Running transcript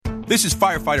This is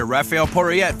firefighter Raphael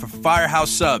Porriette for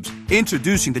Firehouse Subs.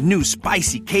 Introducing the new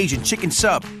spicy Cajun chicken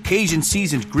sub. Cajun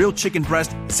seasoned grilled chicken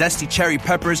breast, zesty cherry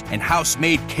peppers, and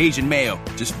house-made Cajun mayo.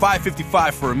 Just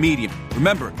 $5.55 for a medium.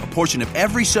 Remember, a portion of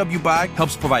every sub you buy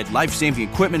helps provide life-saving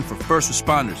equipment for first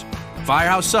responders.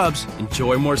 Firehouse Subs.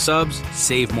 Enjoy more subs,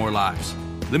 save more lives.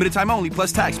 Limited time only,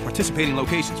 plus tax. Participating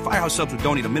locations. Firehouse Subs will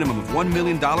donate a minimum of $1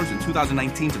 million in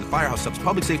 2019 to the Firehouse Subs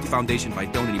Public Safety Foundation by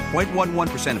donating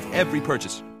 0.11% of every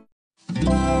purchase.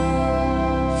 Feral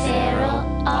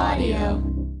Audio.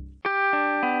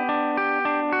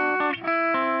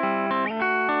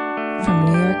 From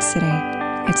New York City,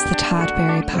 it's the Todd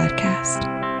Barry Podcast.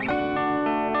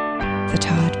 The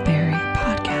Todd Barry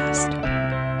Podcast.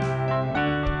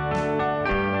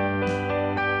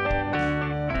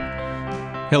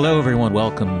 Hello, everyone.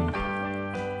 Welcome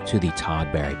to the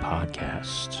Todd Barry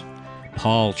Podcast.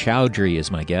 Paul Chowdhury is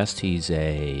my guest. He's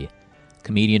a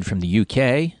comedian from the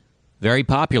UK. Very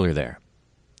popular there.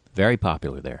 Very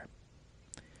popular there.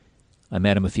 I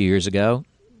met him a few years ago.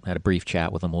 Had a brief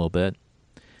chat with him a little bit.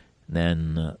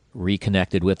 Then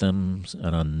reconnected with him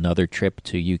on another trip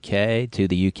to the UK,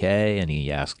 and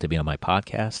he asked to be on my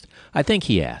podcast. I think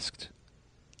he asked.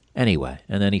 Anyway,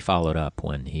 and then he followed up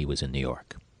when he was in New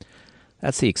York.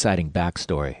 That's the exciting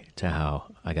backstory to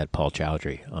how I got Paul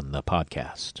Chowdhury on the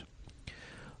podcast.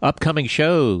 Upcoming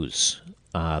shows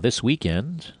this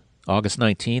weekend, August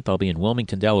 19th, I'll be in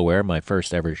Wilmington, Delaware, my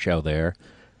first ever show there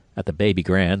at the Baby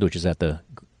Grand, which is at the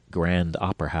Grand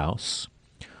Opera House.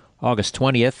 August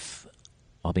 20th,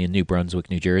 I'll be in New Brunswick,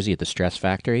 New Jersey at the Stress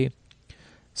Factory.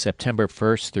 September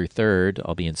 1st through 3rd,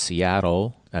 I'll be in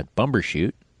Seattle at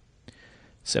Bumbershoot.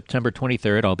 September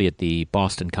 23rd, I'll be at the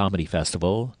Boston Comedy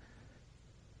Festival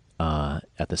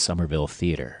at the Somerville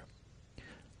Theater.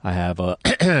 I have,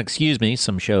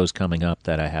 some shows coming up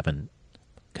that I haven't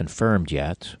confirmed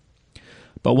yet.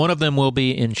 But one of them will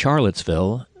be in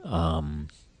Charlottesville, and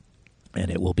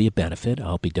it will be a benefit.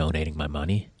 I'll be donating my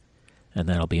money, and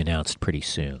that'll be announced pretty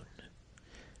soon.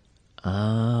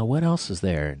 What else is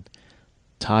there?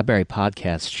 Todd Barry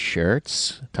Podcast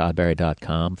shirts,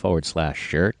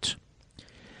 toddbarry.com/shirt.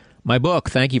 My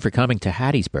book, Thank You for Coming to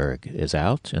Hattiesburg, is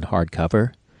out in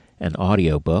hardcover, an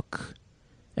audiobook,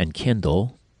 and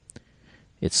Kindle.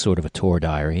 It's sort of a tour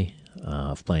diary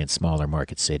of playing smaller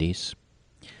market cities.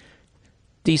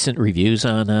 Decent reviews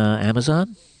on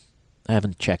Amazon. I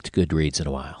haven't checked Goodreads in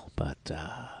a while, but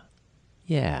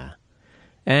yeah.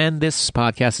 And this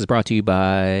podcast is brought to you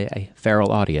by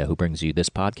Feral Audio, who brings you this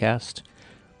podcast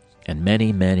and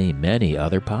many, many, many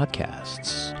other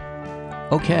podcasts.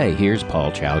 Okay, here's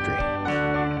Paul Chowdhury.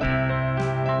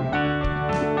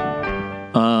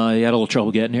 You had a little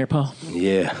trouble getting here, Paul?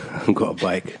 Yeah, I've got a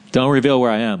bike. Don't reveal where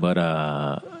I am, but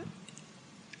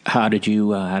how did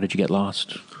you get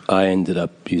lost? I ended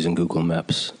up using Google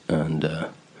Maps, and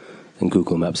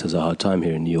Google Maps has a hard time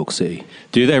here in New York City.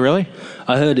 Do they really?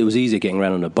 I heard it was easier getting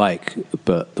around on a bike,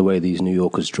 but the way these New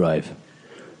Yorkers drive,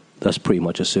 that's pretty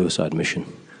much a suicide mission.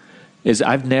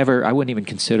 I wouldn't even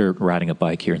consider riding a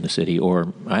bike here in the city,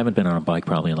 or I haven't been on a bike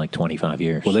probably in like 25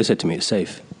 years. Well, they said to me it's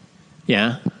safe.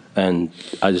 Yeah? And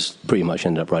I just pretty much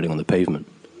ended up riding on the pavement.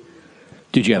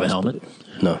 Did you have a helmet?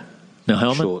 No. No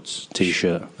helmet? Shorts,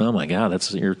 T-shirt. Oh my God,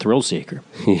 you're a thrill seeker.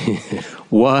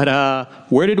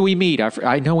 Where did we meet?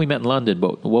 I know we met in London,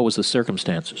 but what was the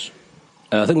circumstances?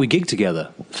 I think we gigged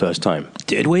together first time.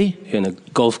 Did we? In a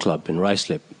golf club in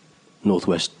Ruislip,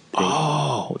 Northwest.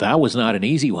 Oh, that was not an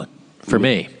easy one for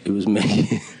me. It was me.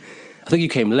 I think you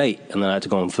came late, and then I had to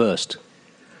go on first.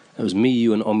 It was me,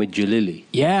 you, and Omid Jalili.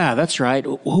 Yeah, that's right.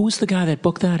 Who was the guy that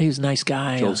booked that? He was a nice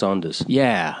guy. Joel Sanders.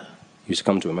 Yeah. He used to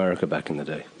come to America back in the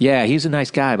day. Yeah, he's a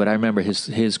nice guy, but I remember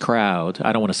his crowd.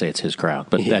 I don't want to say it's his crowd,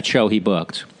 but that show he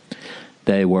booked,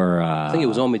 they were... I think it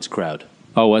was Omid's crowd.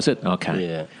 Oh, was it? Okay.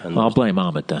 Yeah. I'll blame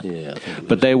Omid then. Yeah, I think it was.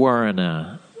 But they weren't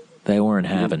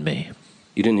having me.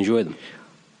 You didn't enjoy them?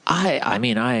 I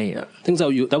think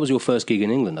that was your first gig in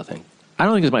England, I think. I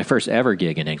don't think it was my first ever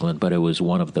gig in England, but it was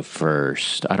one of the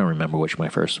first. I don't remember which my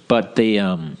first. But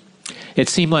it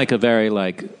seemed like a very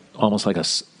almost like a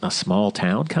small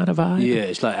town kind of vibe. Yeah,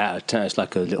 it's like out of town. It's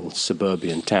like a little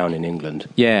suburban town in England.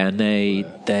 Yeah, and they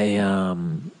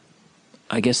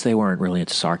I guess they weren't really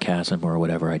into sarcasm or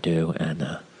whatever I do,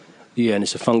 and yeah, and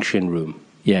it's a function room.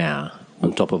 Yeah,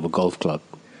 on top of a golf club.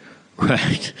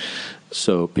 Right.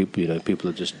 So people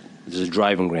are just there's a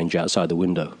driving range outside the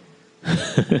window.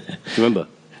 Do you remember?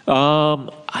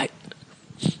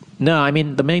 No, I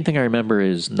mean the main thing I remember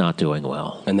is not doing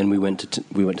well. And then we went to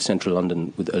Central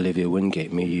London with Olivia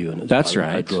Wingate, me, you, and that's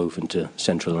right. I drove into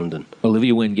Central London.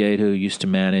 Olivia Wingate, who used to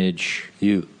manage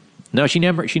you. No, she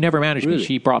never managed really? me.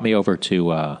 She brought me over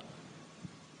to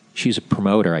she's a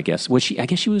promoter, I guess. Was she? I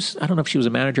guess she was. I don't know if she was a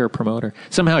manager or promoter.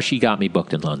 Somehow she got me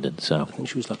booked in London. So I think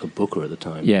she was like a booker at the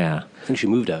time. yeah, I think she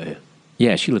moved out here.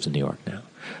 yeah, she lives in New York now.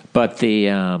 But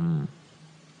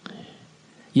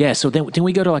yeah. So then, didn't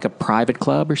we go to like a private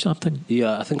club or something?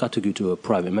 Yeah, I think I took you to a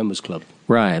private members club.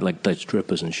 Right, like the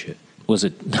Strippers and shit. was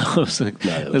it? No, it was like,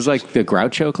 No, it was like the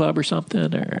Groucho Club or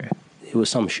something, or It was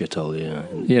some shithole, yeah.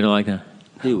 And you know, like that.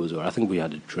 it was, I think we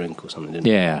had a drink or something, didn't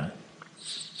we? Yeah,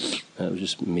 It was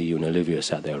just me, you, and Olivia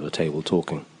sat there at the table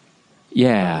talking.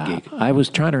 yeah. gig. I was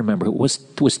trying to remember. Was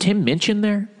Tim Minchin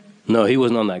there? No, he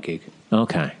wasn't on that gig.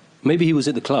 Okay. Maybe he was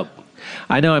at the club.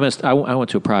 I know. I went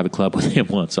to a private club with him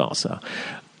once. Also,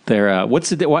 they're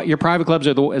what your private clubs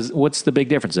are. What's the big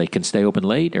difference? They can stay open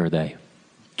late, or they?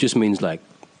 Just means like,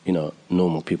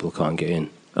 normal people can't get in.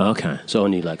 Okay, So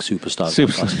only like superstars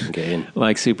like us can get in.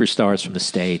 like superstars from the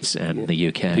States and the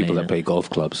UK. People that play golf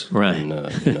clubs, Right.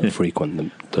 And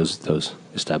frequent those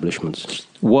establishments.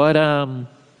 What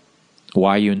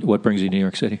What brings you to New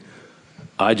York City?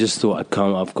 I just thought I'd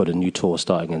come. I've got a new tour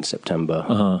starting in September,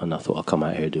 and I thought I'd come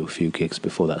out here do a few gigs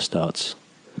before that starts.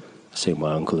 See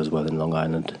my uncle as well in Long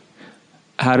Island.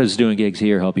 How does doing gigs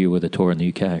here help you with a tour in the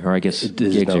UK? Or I guess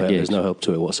There's gigs no, are gigs. there's no help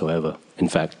to it whatsoever. In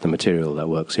fact, the material that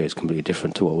works here is completely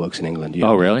different to what works in England.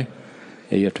 Oh, really?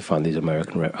 Yeah, you have to find these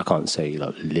American. I can't say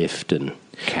like lift and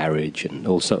carriage and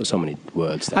also so many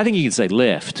words. That, I think you can say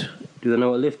lift. do they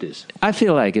know what lift is? I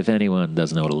feel like if anyone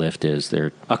doesn't know what a lift is,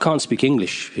 they're I can't speak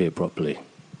English here properly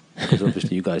because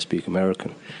obviously you guys speak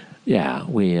American. yeah.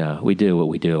 We do what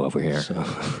we do over here.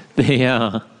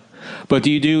 But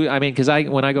do you do? I mean, because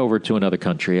when I go over to another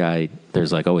country,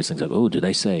 there's like always things like, oh, do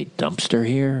they say dumpster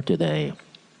here? Do they?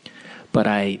 But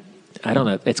I don't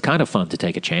know. It's kind of fun to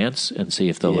take a chance and see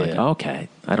if they're like, Yeah. okay,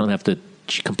 I don't have to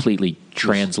completely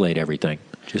translate everything.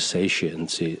 Just say shit and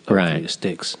see. Hopefully Right. it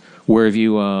sticks. Where have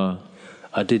you?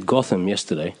 I did Gotham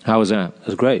yesterday. How was that? It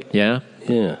was great. Yeah,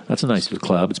 Yeah. that's a nice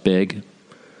club. It's big.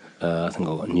 I think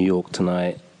I got New York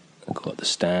tonight. I got The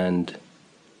Stand.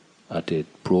 I did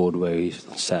Broadway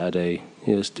on Saturday.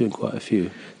 Yeah, it's doing quite a few.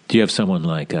 Do you have someone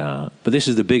like? But this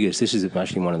is the biggest. This is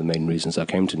actually one of the main reasons I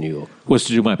came to New York. Was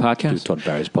to do my Do podcast? Todd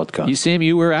Barry's podcast. You see him.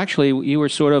 You were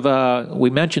sort of. We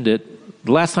mentioned it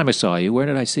the last time I saw you. Where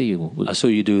did I see you? I saw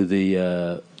you do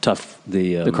the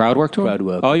The crowd work tour? Crowd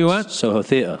work. Oh, you went? Soho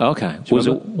Theatre. Okay. Do you Was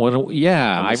remember? it?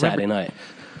 Yeah, On I Saturday remember. night.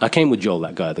 I came with Joel,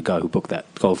 the guy who booked that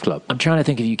golf club. I'm trying to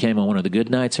think if you came on one of the good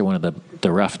nights or one of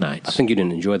the rough nights. I think you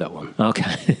didn't enjoy that one.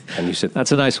 Okay. And you said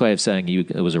That's a nice way of saying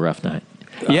it was a rough night.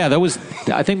 Yeah, that was.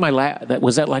 I think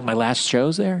was that like my last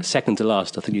shows there. second to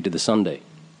last. I think you did the Sunday.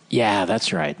 Yeah,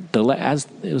 that's right.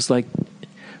 It was like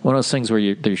one of those things where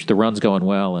the run's going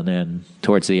well, and then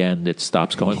towards the end it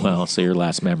stops going well. So your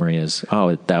last memory is,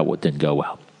 that didn't go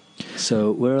well.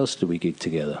 So where else did we gig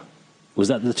together? Was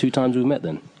that the 2 times we met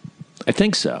then? I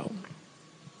think so.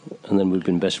 And then we've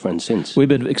been best friends since. We've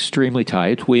been extremely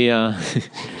tight. We and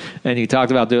you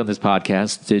talked about doing this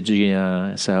podcast. Did you?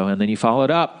 And then you followed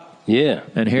up. Yeah.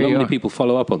 And here Not you many are. people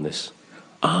follow up on this.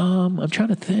 I'm trying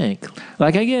to think.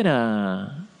 Like I get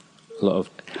A lot of.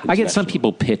 I get some international-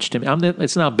 people pitched to me.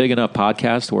 It's not a big enough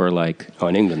podcast where like. Oh,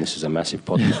 in England, this is a massive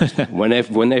podcast.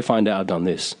 when they find out I've done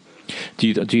this, Do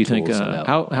you think We'll sell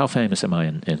out. how famous am I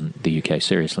in the UK?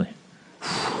 Seriously.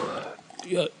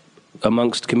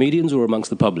 amongst comedians or amongst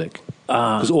the public?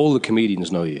 Because all the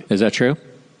comedians know you. Is that true?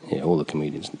 Yeah, all the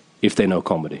comedians, if they know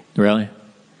comedy, Really?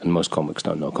 and most comics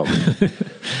don't know comedy.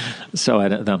 So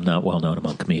I'm not well known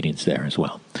among comedians there as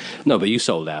well. No, but you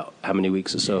sold out. How many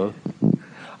weeks or so?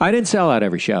 I didn't sell out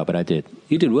every show, but I did.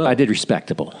 You did well. I did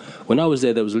respectable. When I was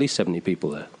there was at least 70 people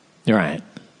there. Right.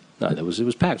 No, it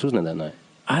was packed, wasn't it, that night?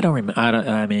 I don't remember. I don't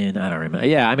remember.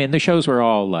 Yeah, I mean the shows were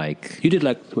all like. You did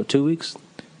like, what, 2 weeks?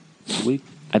 A week?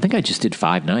 I think I just did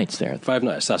 5 nights there. 5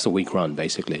 nights. That's a week run,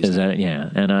 basically. Is that yeah?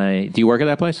 And do you work at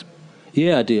that place?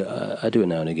 Yeah, I do. I do it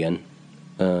now and again.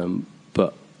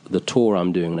 But the tour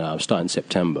I'm doing now, I'm starting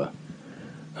September.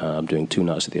 I'm doing 2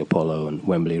 nights at the Apollo and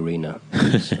Wembley Arena.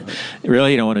 So,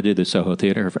 Really, you don't want to do the Soho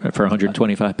Theater for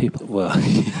 125 people? well,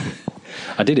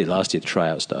 I did it last year to try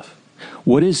out stuff.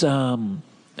 What is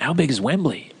how big is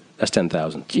Wembley? That's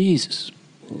 10,000. Jesus,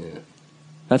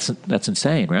 that's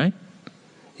insane, right?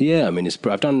 Yeah, I mean,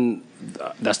 I've done.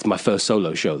 That's my first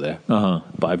solo show there.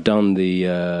 But I've done the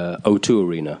O2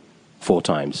 Arena 4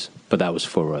 times. But that was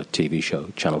for a TV show,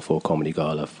 Channel 4 Comedy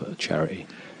Gala for charity.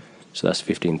 So that's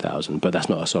 15,000. But that's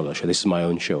not a solo show. This is my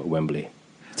own show at Wembley.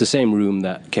 It's the same room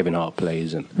that Kevin Hart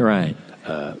plays and Right.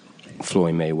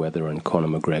 Floyd Mayweather and Conor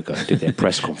McGregor did their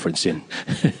press conference in.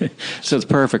 So it's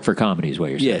perfect for comedy, is what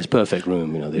you're saying. Yeah, it's a perfect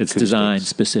room. You know, the It's acoustics. designed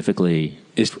specifically.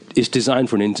 It's designed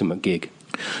for an intimate gig.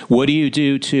 What do you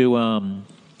do to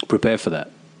Prepare for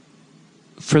that.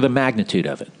 for the magnitude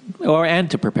of it, and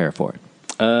to prepare for it?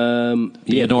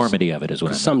 The enormity of it is what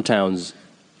I mean. Some towns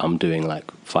I'm doing like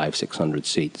 500-600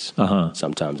 seats.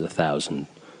 Sometimes 1,000,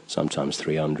 sometimes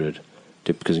 300.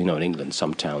 Because in England,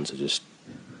 some towns are just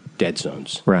dead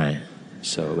zones. Right.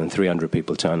 So when 300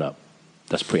 people turn up,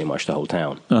 that's pretty much the whole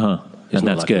town. And It's not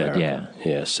that's like good. America.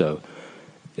 Yeah. So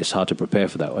it's hard to prepare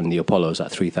for that. When the Apollo's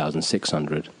at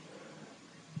 3,600,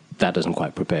 that doesn't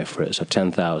quite prepare for it. So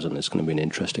 10,000 is going to be an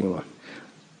interesting one.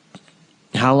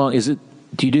 How long is it?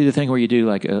 Do you do the thing where you do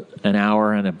like an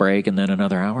hour and a break and then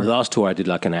another hour? The last tour I did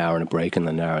like an hour and a break and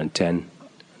then an hour and 10,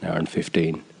 an hour and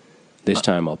 15. This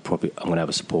time I'm going to have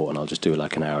a support and I'll just do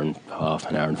like an hour and a half,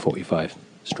 an hour and 45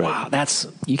 straight. Wow,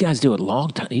 you guys do it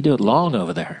long time. You do it long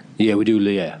over there. Yeah, we do.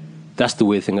 Yeah, that's the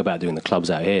weird thing about doing the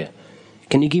clubs out here.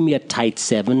 Can you give me a tight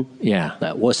 7? Yeah.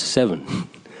 Like, what's a 7?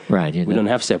 Right. We don't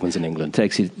have 7s in England.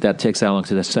 That takes how long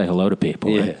to say hello to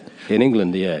people? Yeah. Right? In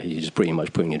England, you're just pretty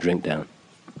much putting your drink down.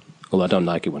 Although I don't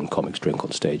like it when comics drink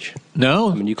on stage.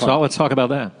 No? I mean, you can't. So let's talk about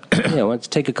that. Yeah, let's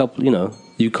take a couple,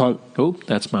 you can't. Oh,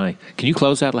 that's my... Can you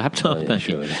close that laptop? Oh, yeah, Thank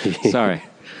sure. you. Sorry.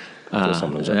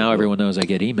 Now everyone knows I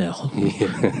get email.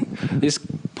 Yeah. This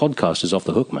podcast is off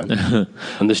the hook, man.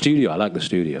 And the studio, I like the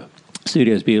studio.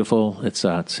 Studio is beautiful.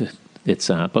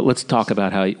 But let's talk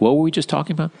about what were we just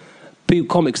talking about?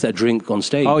 Comics that drink on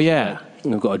stage. Oh, yeah.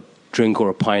 They've got a drink or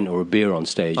a pint or a beer on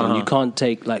stage. And you can't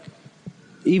take,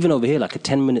 even over here, like a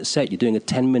 10-minute set. You're doing a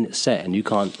 10-minute set and you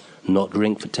can't not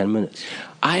drink for 10 minutes.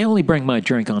 I only bring my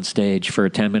drink on stage for a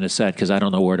 10-minute set because I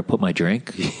don't know where to put my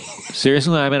drink.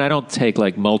 Seriously, I mean, I don't take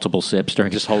multiple sips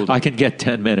during. Just hold it. I can get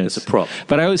 10 minutes. It's a prop.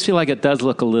 But I always feel like it does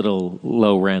look a little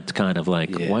low rent, kind of like,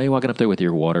 Yeah. why are you walking up there with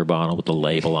your water bottle with the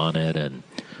label on it? And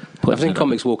I think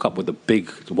comics walk up with a big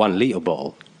 1-liter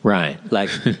bottle. Right.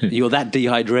 Like, you're that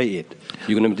dehydrated.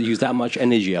 You're going to use that much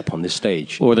energy up on this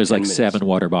stage. Or there's 10 like minutes. 7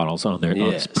 water bottles on there. Yeah,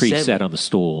 It's preset 7. on the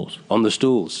stools. On the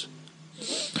stools.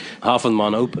 Half of them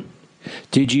aren't open.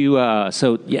 Did you,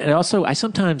 and also I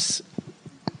sometimes,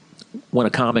 when a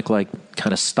comic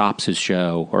kind of stops his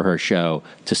show or her show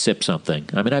to sip something,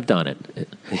 I mean, I've done it.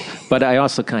 But I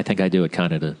also kind of think I do it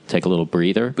kind of to take a little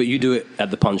breather. But you do it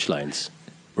at the punchlines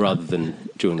rather than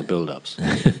during the build-ups.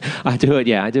 I do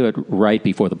it right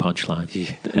before the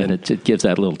punchline. And it gives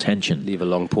that little tension. Leave a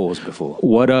long pause before.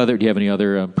 Do you have any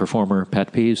other performer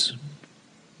pet peeves?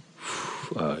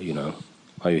 Are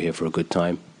you here for a good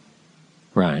time?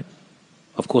 Right.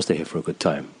 Of course they're here for a good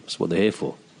time. That's what they're here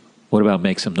for. What about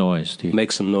make some noise?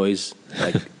 Make some noise.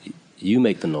 Like, you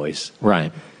make the noise.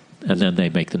 Right. And then they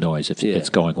make the noise if it's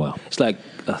going well. It's like,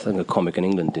 I think a comic in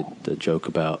England did the joke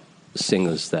about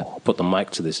singers that put the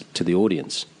mic to the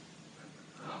audience.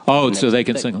 Oh, so they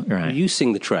can sing. Right. You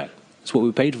sing the track. That's what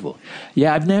we paid for.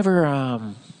 Yeah, I've never...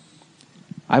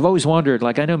 I've always wondered,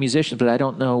 I know musicians, but I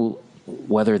don't know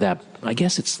whether that... I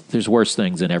guess there's worse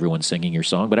things than everyone singing your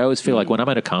song, but I always feel like when I'm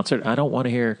at a concert, I don't want to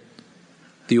hear...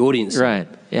 The audience. Right.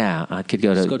 Yeah, I could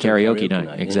go to karaoke night.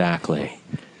 Yeah. Exactly.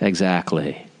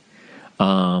 Exactly.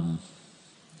 So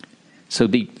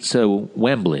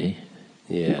Wembley,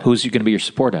 Yeah. who's going to be your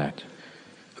support act?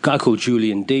 A guy called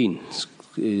Julian Dean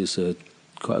is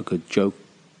quite a good joke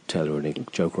teller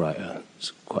and joke writer.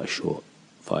 It's quite short,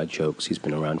 5 jokes. He's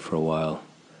been around for a while,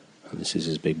 and this is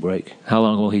his big break. How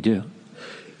long will he do?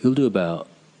 He'll do about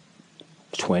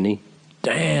 20.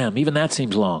 Damn, even that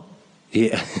seems long.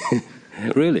 Yeah.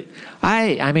 Really?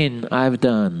 I mean, I've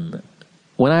done...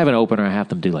 When I have an opener, I have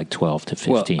them do 12 to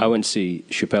 15. Well, I went to see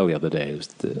Chappelle the other day. It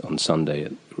was on Sunday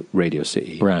at Radio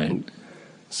City. Right. And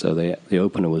so the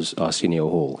opener was Arsenio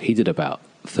Hall. He did about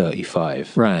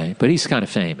 35. Right, but he's kind of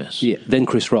famous. Yeah. Then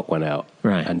Chris Rock went out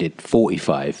and did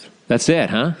 45. That's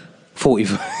it, huh?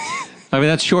 45. I mean,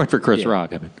 that's short for Chris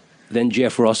Rock. I mean, Then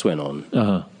Jeff Ross went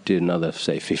on. Did another,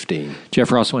 say, 15.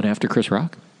 Jeff Ross went after Chris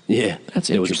Rock? Yeah. That's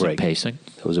There was a interesting break. pacing.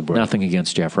 There was a break. Nothing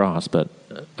against Jeff Ross, but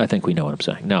I think we know what I'm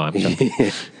saying. No, I'm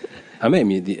I met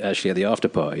him actually at the after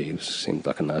party. He seemed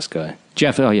like a nice guy.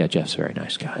 Jeff's a very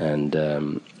nice guy. And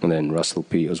then Russell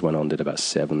Peters went on, did about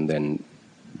 7. Then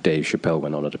Dave Chappelle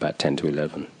went on at about 10 to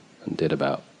 11 and did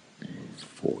about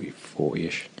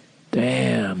 40-ish.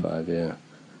 Damn. 5, yeah.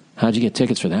 How'd you get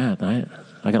tickets for that?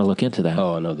 I got to look into that.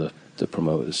 Oh, I know the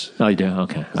promoters. Oh, you do?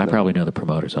 Okay. I probably know the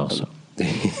promoters also.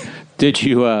 Did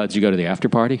you go to the after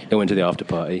party? I went to the after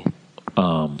party.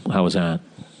 How was that?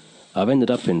 I've ended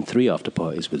up in 3 after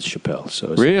parties with Chappelle.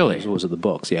 So Really? It's always at the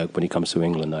box. Yeah, when he comes to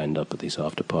England, I end up at these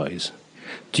after parties.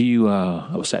 Do you...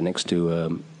 I was sat next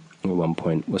to, at one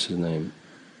point, what's his name?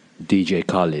 DJ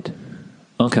Khaled.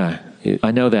 Okay.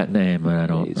 I know that name, but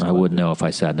I wouldn't know if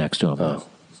I sat next to him. Oh.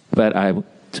 But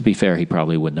To be fair, he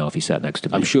probably would know if he sat next to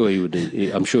me. I'm sure he would.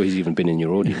 I'm sure he's even been in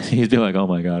your audience. He's been like, "Oh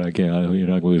my God, I can't. You're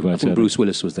not going to believe what I I think said." Bruce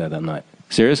Willis was there that night.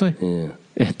 Seriously?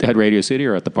 Yeah, At Radio City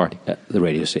or at the party? at the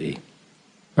Radio City.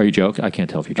 Are you joking? I can't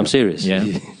tell if you're joking. I'm serious. Yeah.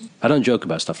 I don't joke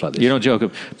about stuff like this. You don't joke.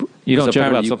 You don't joke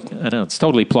about apparently stuff. I know it's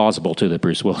totally plausible to that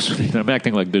Bruce Willis. I'm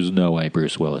acting like there's no way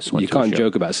Bruce Willis went You to a can't show.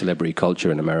 joke about celebrity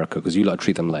culture in America because you like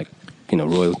treat them like,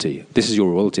 royalty. This is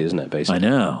your royalty, isn't it? Basically, I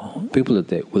know. people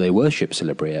they worship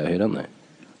celebrity out here, don't they?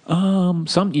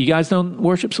 Some you guys don't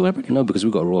worship celebrity, No, because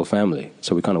we've got a royal family,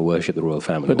 so we kind of worship the royal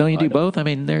family. but don't you do I both? I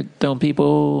mean, don't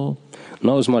people?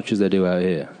 Not as much as they do out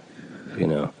here.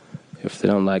 If they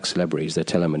don't like celebrities, they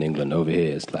tell them in England. Over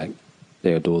here, it's like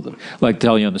they adore them. Like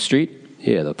tell you on the street?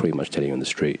 Yeah, they'll pretty much tell you in the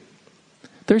street.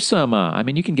 There's some,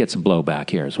 you can get some blowback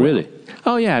here as well. Really?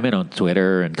 Oh, yeah, on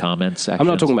Twitter and comments sections. I'm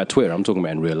not talking about Twitter. I'm talking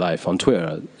about in real life. On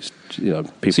Twitter,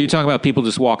 people. So you're talking about people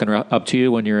just walking up to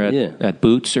you when you're at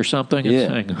Boots or something? And Yeah.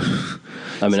 saying,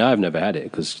 I mean, I've never had it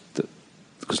because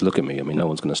look at me. I mean, no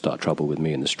one's going to start trouble with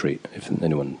me in the street if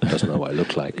anyone doesn't know what I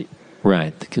look like.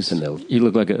 right, because you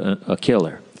look like a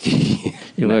killer.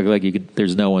 You look like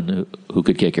there's no one who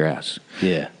could kick your ass.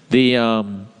 Yeah.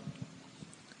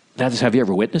 Have you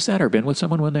ever witnessed that or been with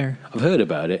someone when they're... I've heard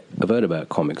about it. I've heard about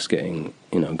comics getting,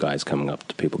 guys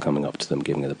people coming up to them,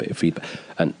 giving it a bit of feedback.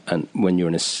 And when you're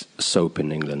in a soap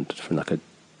in England, from like a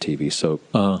TV soap,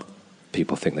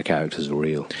 people think the characters are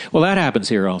real. Well, that happens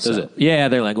here also. Does it? Yeah,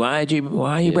 they're like, why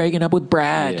are you breaking up with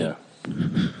Brad? Yeah.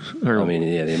 Or- I mean,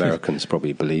 yeah, the Americans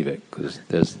probably believe it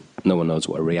because no one knows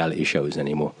what a reality show is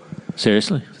anymore.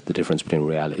 Seriously? The difference between a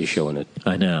reality show and a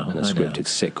scripted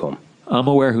sitcom. I'm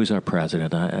aware who's our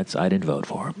president. I didn't vote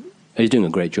for him. He's doing a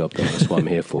great job, though. That's what I'm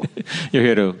here for. You're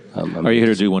here to... are you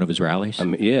here to do one of his rallies?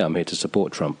 I'm here to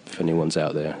support Trump, if anyone's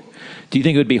out there. Do you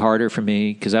think it would be harder for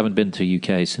me, because I haven't been to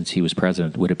UK since he was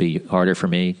president, would it be harder for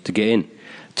me To get in.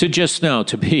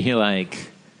 to be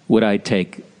like, would I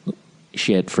take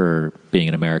shit for being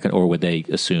an American, or would they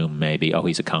assume maybe, oh,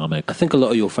 he's a comic? I think a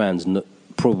lot of your fans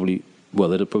probably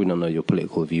don't know your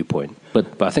political viewpoint.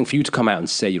 But I think for you to come out and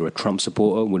say you're a Trump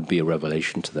supporter would be a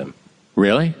revelation to them.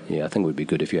 Really? Yeah, I think it would be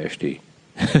good if you actually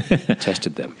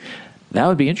tested them. That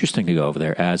would be interesting to go over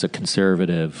there as a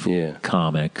conservative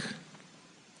comic.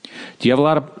 Do you have a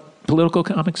lot of political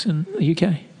comics in the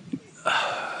UK?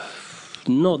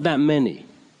 Not that many.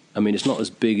 I mean, it's not as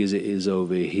big as it is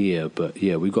over here, but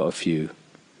yeah, we've got a few.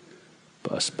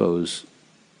 But I suppose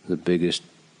the biggest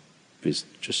is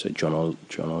just say John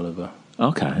Oliver.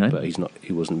 Okay. But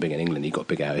he wasn't big in England, he got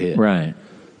big out here. Right.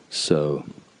 So,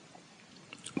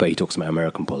 but he talks about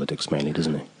American politics mainly,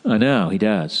 doesn't he? I know, he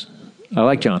does. I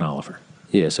like John Oliver.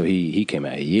 Yeah, so he came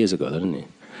out here years ago, didn't he?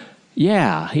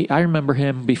 Yeah, I remember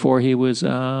him before he was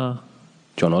John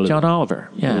Oliver. John Oliver,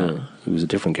 yeah. He was a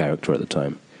different character at the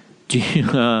time. Do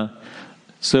you,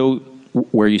 so,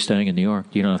 where are you staying in New York?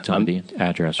 You don't have to tell me the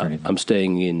address or anything. I'm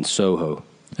staying in Soho.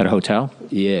 At a hotel?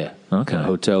 Yeah. Okay. A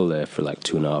hotel there for like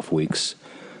 2.5 weeks.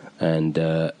 And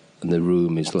the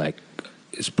room is like,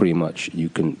 it's pretty much, you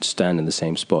can stand in the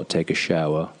same spot, take a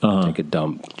shower, take a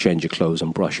dump, change your clothes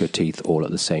and brush your teeth all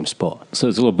at the same spot. So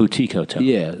it's a little boutique hotel.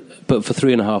 Yeah, but for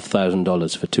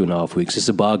 $3,500 for 2.5 weeks, it's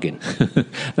a bargain.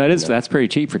 That's pretty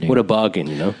cheap for New York. What a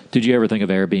bargain, Did you ever think of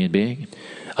Airbnb?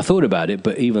 I thought about it,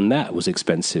 but even that was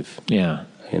expensive. Yeah.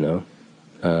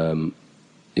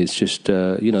 It's just,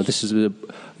 this is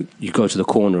you go to the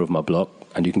corner of my block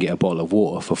and you can get a bottle of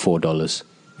water for $4,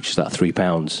 which is like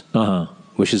 £3,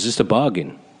 which is just a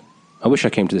bargain. I wish I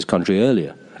came to this country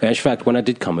earlier. In fact, when I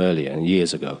did come earlier,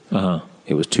 years ago,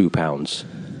 it was £2.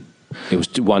 It was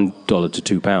 $1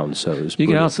 to £2, so it was. You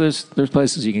can also there's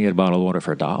places you can get a bottle of water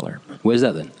for $1. Where's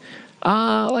that then?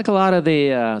 Like a lot of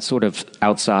the sort of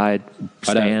outside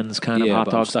stands kind of hot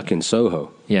but dogs. I'm stuck in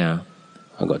Soho. Yeah.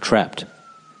 I got trapped.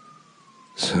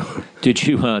 So Did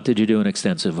you do an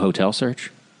extensive hotel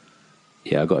search?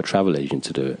 yeah, I got a travel agent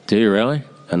to do it. Did you really?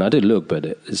 And I did look, but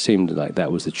it seemed like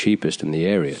that was the cheapest in the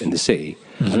area, in the city.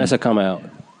 Mm-hmm. Unless I come out,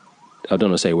 I don't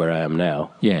want to say where I am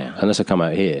now. Yeah. Unless I come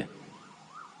out here,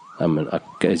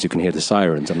 as you can hear the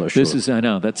sirens, I'm not sure. I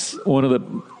know, that's one of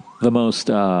the most,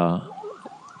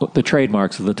 the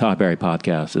trademarks of the Todd Barry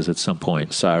podcast is at some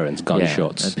point. Sirens,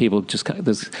 gunshots. Yeah, and people just kind of,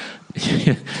 this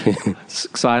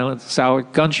silence,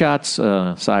 gunshots,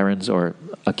 sirens, or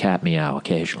a cat meow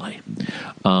occasionally.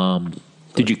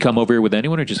 Did you come over here with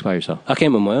anyone or just by yourself? I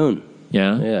came on my own.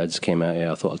 Yeah? Yeah, I just came out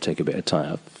here. I thought I'd take a bit of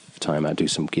time out, do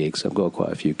some gigs. I've got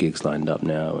quite a few gigs lined up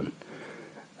now,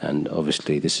 and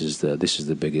obviously this is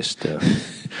the biggest.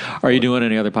 Are you doing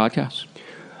any other podcasts?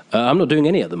 I'm not doing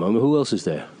any at the moment. Who else is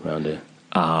there around here?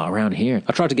 Around here.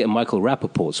 I tried to get Michael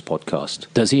Rappaport's podcast.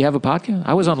 Does he have a podcast?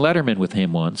 I was on Letterman with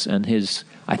him once, and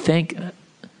I think,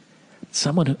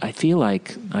 someone who, I feel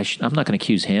like, I'm not going to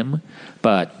accuse him,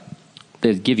 but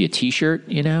they give you a T-shirt,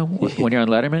 when you're on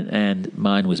Letterman, and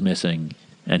mine was missing,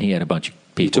 and he had a bunch of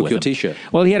people with him. He took your T-shirt?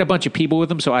 Well, he had a bunch of people with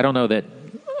him, so I don't know that,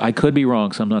 I could be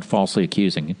wrong, so I'm not falsely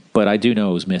accusing, but I do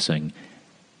know it was missing,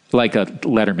 like a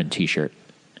Letterman T-shirt.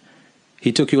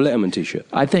 He took your Letterman T-shirt?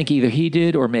 I think either he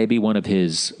did or maybe one of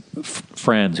his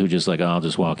friends who just like, I'll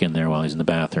just walk in there while he's in the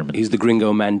bathroom. He's the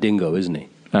Gringo Mandingo, isn't he?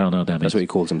 I don't know what that means. That's what he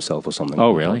calls himself or something.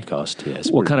 Oh, really? Podcast. Yeah,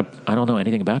 what kind of, I don't know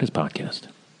anything about his podcast.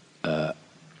 I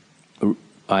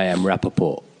Am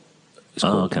Rappaport. It's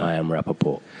called I Am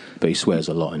Rappaport. But he swears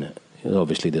a lot in it.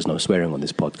 Obviously, there's no swearing on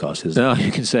this podcast, is there? No,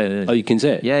 you can say it. Oh, you can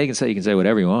say it? Yeah, you can say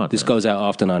whatever you want. This goes out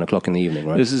after 9 o'clock in the evening,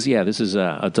 right? This is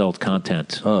adult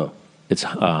content. Oh. It's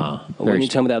when you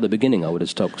tell me that at the beginning, I would have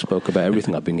spoke about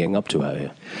everything I've been getting up to out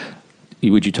here.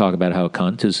 Would you talk about how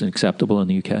cunt is acceptable in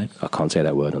the UK? I can't say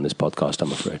that word on this podcast,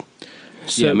 I'm afraid.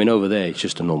 So, yeah, I mean, over there, it's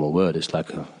just a normal word. It's like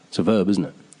it's a verb, isn't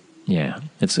it? Yeah,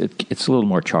 it's a little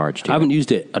more charged. I haven't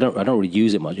used it. I don't really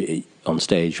use it much on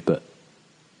stage, but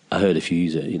I heard if you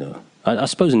use it, I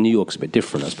suppose in New York it's a bit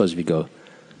different. I suppose if you go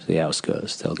to the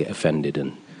outskirts, they'll get offended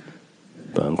and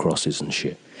burn crosses and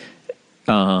shit.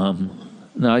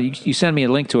 No, you sent me a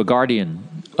link to a Guardian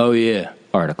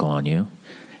article on you,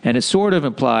 and it sort of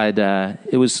implied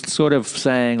it was sort of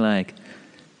saying like,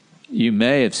 you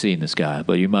may have seen this guy,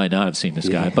 but you might not have seen this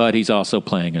guy, but he's also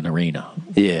playing an arena.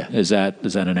 Yeah. Is that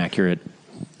an accurate?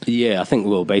 Yeah, I think,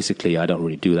 well, basically I don't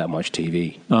really do that much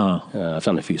TV. I've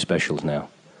done a few specials now,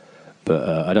 but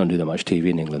I don't do that much TV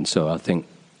in England, so I think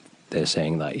they're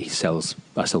saying that I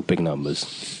sell big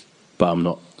numbers, but I'm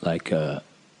not like a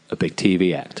big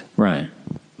TV act. Right.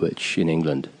 Which in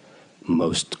England,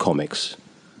 most comics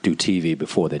do TV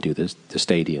before they do the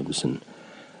stadiums and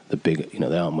the big,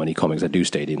 there aren't many comics that do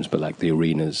stadiums, but like the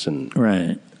arenas and,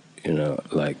 right.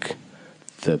 Like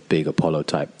the big Apollo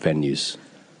type venues.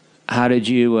 How did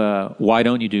you, why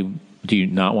don't you do you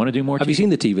not want to do more TV? Have you seen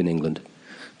the TV in England?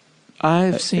 I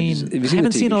haven't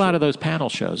seen a lot of those panel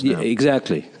shows now. Yeah,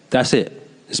 exactly. That's it.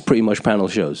 It's pretty much panel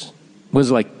shows.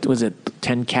 Was it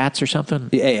 10 Cats or something?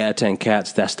 Yeah, 8 out of 10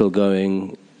 Cats, that's still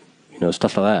going,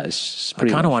 stuff like that. It's I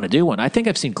kind of want to do one. I think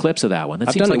I've seen clips of that one. It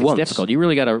seems like it's difficult. You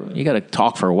really got to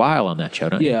talk for a while on that show,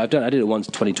 don't you? Yeah, I did it once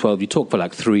in 2012. You talk for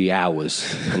like 3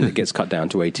 hours, and it gets cut down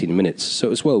to 18 minutes. So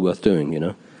it's well worth doing,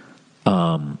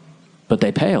 But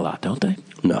they pay a lot, don't they?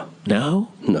 No.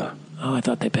 No? No. Oh, I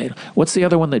thought they paid. What's the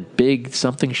other one, the big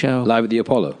something show? Live at the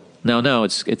Apollo. No,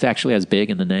 it's actually as big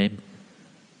in the name.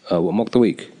 What, Mock the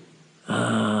Week?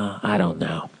 I don't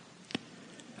know.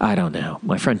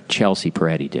 My friend Chelsea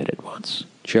Peretti did it once.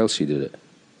 Chelsea did it.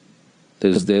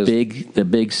 The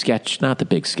big sketch, not the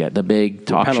big sketch, the big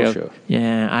talk show.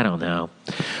 Yeah, I don't know.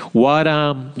 What?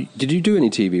 Did you do any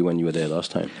TV when you were there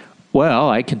last time? Well,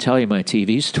 I can tell you my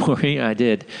TV story. I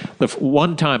did. The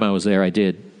one time I was there, I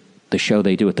did the show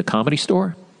they do at the Comedy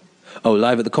Store. Oh,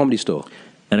 Live at the Comedy Store.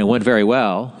 And it went very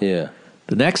well. Yeah.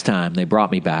 The next time, they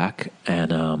brought me back,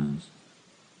 and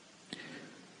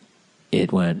it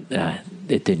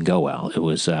didn't go well. It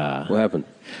was... what happened?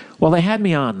 Well, they had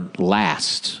me on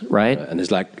last, right? And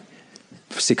there's like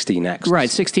 16 acts. Right,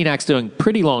 16 acts doing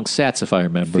pretty long sets, if I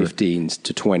remember. 15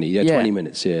 to 20. Yeah, 20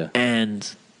 minutes, yeah. And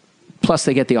plus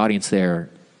they get the audience there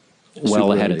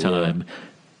well ahead of time.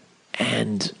 Yeah.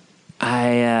 And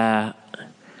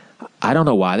I don't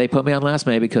know why they put me on last,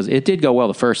 maybe because it did go well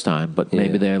the first time, but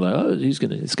maybe they're like, oh,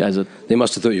 this guy's a... They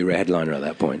must have thought you were a headliner at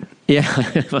that point. Yeah,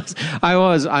 I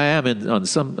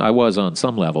was on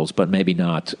some levels, but maybe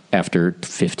not after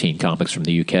 15 comics from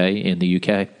the UK, in the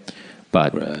UK.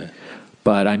 But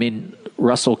I mean,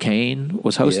 Russell Kane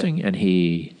was hosting, and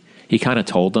he kind of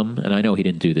told them, and I know he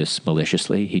didn't do this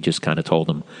maliciously, he just kind of told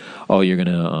them, oh, you're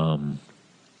gonna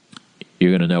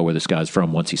know where this guy's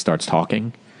from once he starts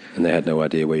talking. And they had no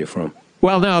idea where you're from.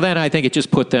 Well, no, then I think it just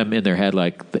put them in their head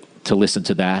like to listen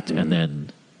to that,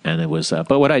 and it was.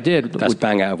 But what I did, that's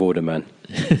bang out of order, man.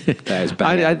 That is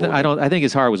bang out of order. I think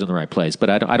his heart was in the right place, but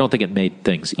I don't think it made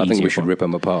things easier. I think we should rip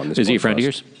him apart on this. Is he a friend of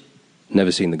yours?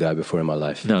 Never seen the guy before in my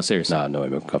life. No, seriously. No, I know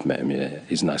him. I've met him. Yeah,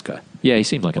 he's a nice guy. Yeah, he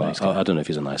seemed like a nice guy. I don't know if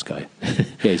he's a nice guy. Yeah,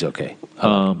 he's okay.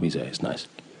 He's nice.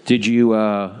 Did you?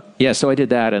 Yeah, so I did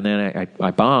that, and then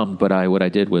I bombed. But what I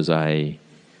did was I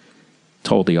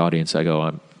told the audience, I go,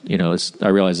 I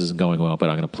realize this isn't going well, but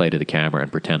I'm going to play to the camera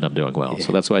and pretend I'm doing well. Yeah.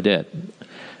 So that's what I did.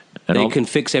 And they can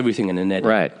fix everything in an edit.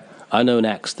 Right. I know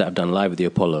acts that have done Live at the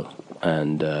Apollo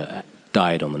and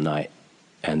died on the night,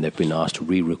 and they've been asked to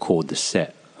re-record the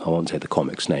set. I won't say the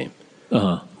comic's name,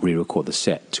 re-record the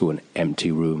set to an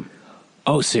empty room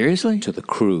Oh, seriously? to the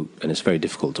crew, and it's very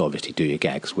difficult to obviously do your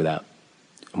gags without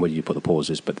where you put the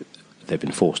pauses, but they've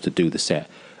been forced to do the set,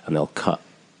 and they'll cut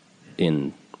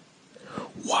in.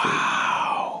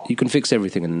 Wow. You can fix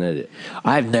everything in an edit.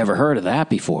 I've never heard of that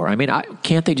before. I mean,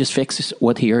 can't they just fix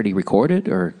what he already recorded?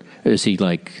 Or is he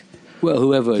like... Well,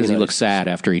 whoever... Does he know, look sad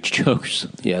after each joke?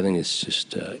 Yeah, I think it's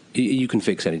just... you can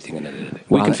fix anything in an edit.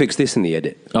 Wow, We can fix this in the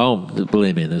edit. Oh,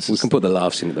 believe me, We can put the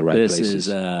laughs in at the right this places.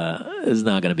 is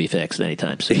not going to be fixed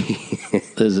anytime soon.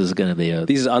 This is going to be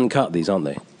These are uncut, these, aren't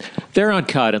they? They're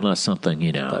uncut unless something,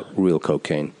 you know... Like real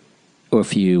cocaine. Or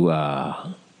if you...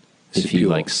 This if is you, pure.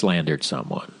 like, slandered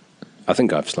someone. I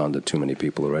think I've slandered too many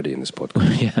people already in this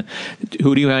podcast. Yeah.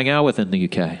 Who do you hang out with in the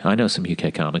UK? I know some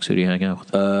UK comics. Who do you hang out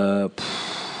with?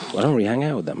 I don't really hang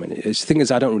out with that many. The thing is,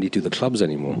 I don't really do the clubs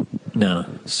anymore. No.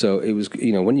 So it was,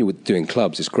 when you were doing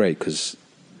clubs, it's great because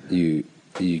you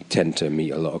tend to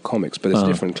meet a lot of comics, but there's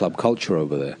different club culture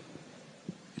over there.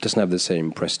 It doesn't have the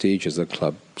same prestige as the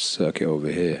club circuit over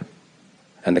here.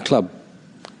 And the club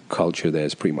culture there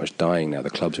is pretty much dying now. The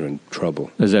clubs are in trouble.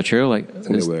 Is that true? Like, I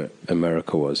think where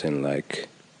America was in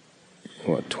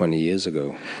 20 years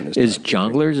ago. is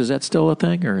Jonglers, is that still a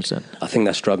thing, or is that? I think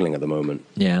they're struggling at the moment.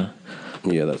 Yeah.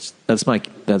 Yeah, That's my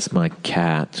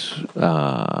cat.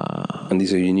 and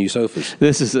these are your new sofas.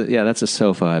 That's a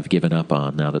sofa I've given up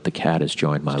on now that the cat has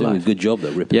joined my Doing a life. good job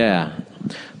though, ripping. Yeah,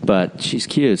 but she's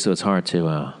cute, so it's hard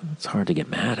to get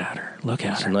mad at her. Look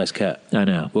at It's her. a nice cat. I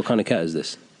know. What kind of cat is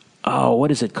this? Oh,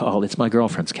 what is it called? It's my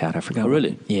girlfriend's cat. I forgot. Oh,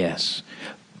 really? Yes.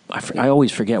 I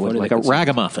always forget what, Funny like they a could say-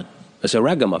 ragamuffin. It's a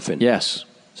ragamuffin. Yes.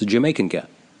 It's a Jamaican cat.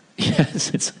 Yes,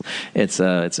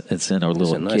 it's in a little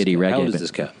It's a nice kitty cat. reggae. How old is but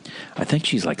this cat? I think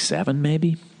she's like 7,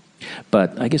 maybe.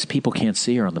 But I guess people can't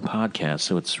see her on the podcast,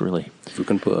 so it's really. If we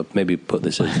can maybe put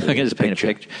this. As I can just paint a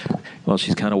picture. Well,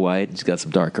 she's kind of white. She's got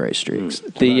some dark gray streaks.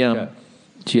 Nice cat.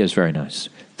 She is very nice.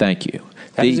 Thank you.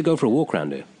 How does it go for a walk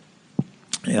around here?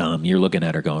 You're looking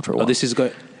at her going for a walk. Oh, this is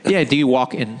going. Yeah. Do you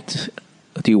walk in?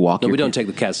 Do you walk? No, your we don't kid? take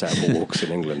the cats out for walks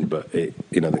in England, but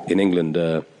in England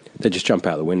they just jump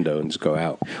out the window and just go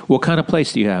out. What kind of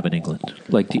place do you have in England?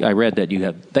 Like I read that you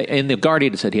have. In the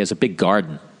Guardian, it said he has a big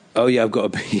garden. Oh yeah, I've got a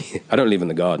big. I don't live in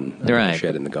the garden. I have a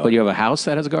shed in the garden. But you have a house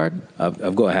that has a garden,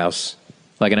 I've got a house.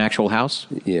 like an actual house.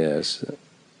 Yes,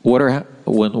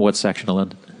 What section of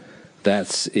London?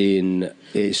 that's in.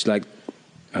 It's like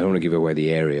I don't want to give away the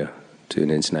area to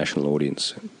an international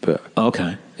audience, but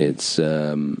Okay. it's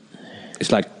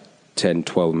like 10,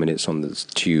 12 minutes on the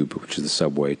tube, which is the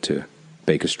subway to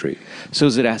Baker Street. So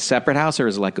is it a separate house or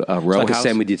is it like a row It's like house? a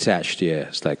semi-detached, yeah.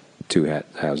 It's like two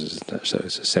houses, so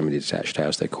it's a semi-detached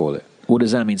house, they call it. What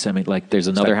does that mean? Like there's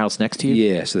another house next to you?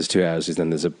 Yeah, so there's two houses, then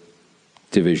there's a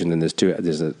division, then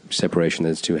there's a separation,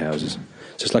 there's two houses.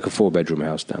 So it's like a 4-bedroom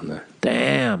house down there.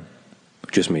 Damn.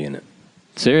 Just me in it.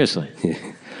 Seriously. Yeah.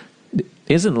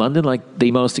 Isn't London like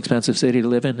the most expensive city to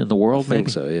live in the world? I think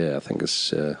maybe? so, yeah. I think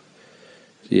it's,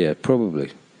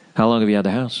 probably. How long have you had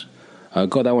the house? I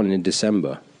got that one in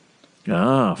December.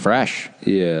 Ah, fresh.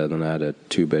 Yeah, then I had a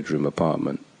 2-bedroom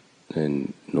apartment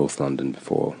in North London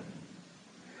before,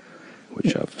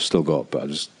 which I've still got, but I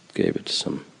just gave it to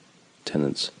some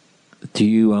tenants. Do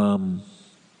you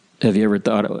have you ever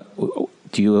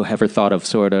thought of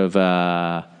sort of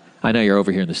I know you're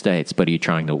over here in the States, but are you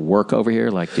trying to work over here,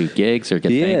 like do gigs or get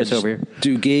famous just over here?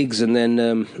 do gigs, and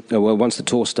then once the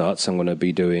tour starts, I'm going to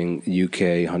be doing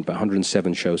UK, about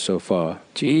 107 shows so far.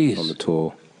 Jeez. On the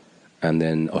tour, and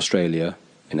then Australia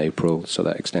in April, so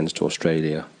that extends to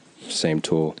Australia, same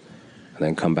tour, and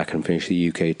then come back and finish the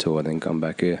UK tour, and then come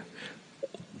back here.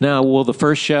 Now, will the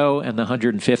first show and the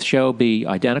 105th show be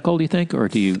identical, do you think, or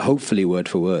do you... Hopefully word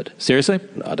for word. Seriously?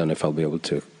 I don't know if I'll be able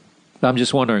to. I'm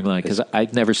just wondering, like, because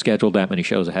I've never scheduled that many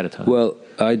shows ahead of time. Well,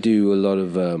 I do a lot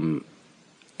of,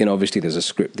 obviously there's a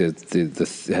script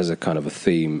that has a kind of a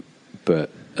theme,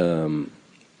 but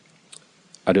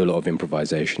I do a lot of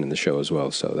improvisation in the show as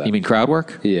well. So that You mean crowd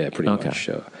work? Yeah, pretty Okay. much.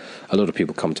 A lot of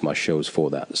people come to my shows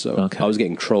for that. So Okay. I was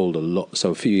getting trolled a lot.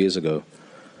 So a few years ago,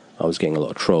 I was getting a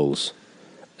lot of trolls,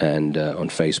 and on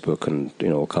Facebook and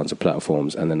all kinds of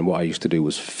platforms. And then what I used to do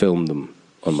was film them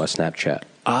on my Snapchat.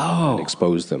 Oh. And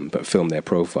expose them, but film their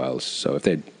profiles. So if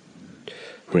they'd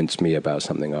rinse me about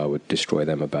something, I would destroy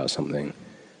them about something.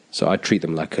 So I treat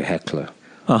them like a heckler.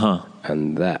 Uh-huh.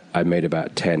 And that, I made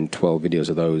about 10, 12 videos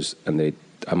of those, and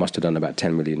I must have done about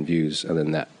 10 million views. And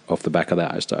then off the back of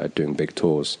that, I started doing big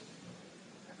tours.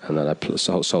 And then I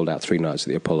sold out 3 nights at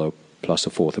the Apollo, plus a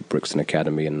 4th at Brixton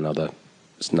Academy, and another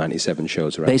 97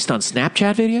 shows around. Based on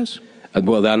Snapchat videos?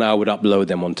 Well, then I would upload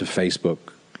them onto Facebook,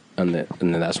 and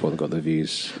then that's what got the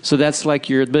views. So that's like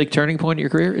your big turning point in your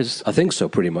career is? I think so,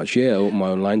 pretty much. Yeah, all my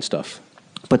online stuff.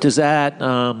 But does that,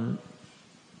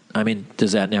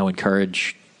 does that now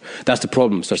encourage? That's the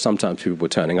problem. So sometimes people were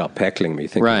turning up, heckling me,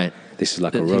 thinking, Right. this is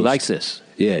like a roast. He likes this.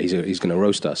 Yeah, he's going to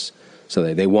roast us.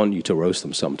 So they want you to roast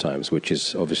them sometimes, which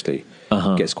is obviously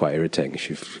gets quite irritating if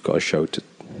you've got a show to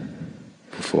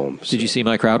perform. So. Did you see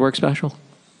my crowd work special?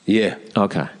 Yeah.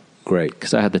 Okay. Great.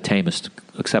 Because I had the tamest,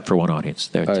 except for one audience.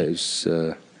 There.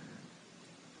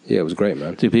 It was great,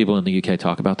 man. Do people in the UK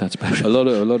talk about that special? A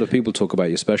lot of people talk about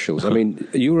your specials. I mean,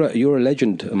 you're a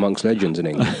legend amongst legends in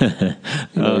England.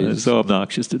 It's so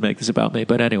obnoxious to make this about me,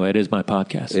 but anyway, it is my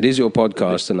podcast. It is your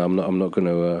podcast, and I'm not going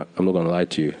to lie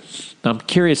to you. I'm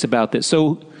curious about this.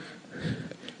 So,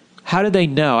 how do they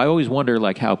know? I always wonder,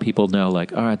 like, how people know,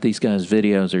 like, all right, these guys'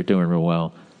 videos are doing real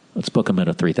well. Let's book them at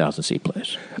a 3,000-seat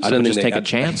place. I don't just think take a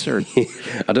chance, or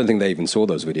I don't think they even saw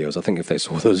those videos. I think if they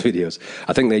saw those videos,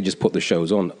 I think they just put the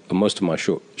shows on. Most of my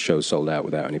shows sold out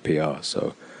without any PR.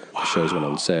 So the shows went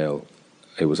on sale.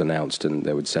 It was announced, and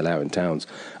they would sell out in towns.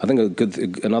 I think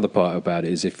another part about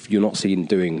it is if you're not seen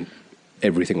doing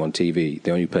everything on TV,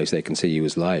 the only place they can see you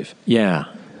is live. Yeah.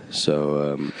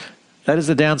 So that is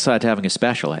the downside to having a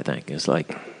special, I think, is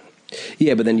like...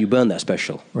 Yeah, but then you burn that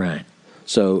special. Right.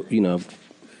 So,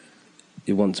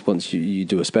 once you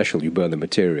do a special, you burn the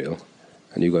material,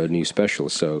 and you got a new special.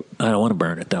 So I don't want to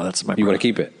burn it, though. That's my problem. You want to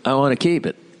keep it? I want to keep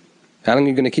it. How long are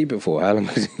you going to keep it for? How long?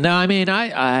 No, I mean,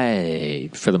 I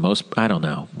for the most, I don't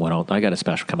know. I got a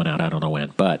special coming out. I don't know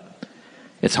when, but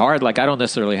it's hard. Like, I don't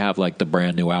necessarily have like the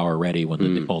brand new hour ready when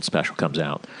the old special comes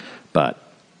out, but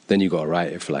then you got to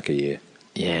write it for like a year.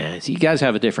 Yeah, so you guys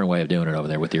have a different way of doing it over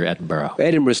there with your Edinburgh.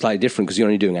 Edinburgh's slightly different because you're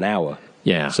only doing an hour.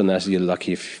 Yeah. So you're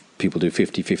lucky if people do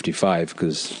 50, 55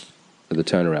 because of the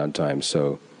turnaround time.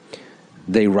 So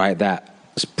they write that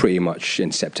pretty much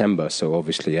in September. So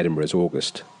obviously Edinburgh is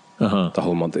August. The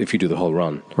whole month, if you do the whole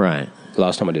run. Right.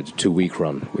 Last time I did a 2-week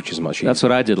run, which is much easier. That's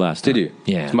what I did last time. Did you?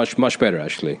 Yeah. It's much, much better,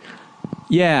 actually.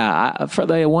 Yeah.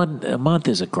 A month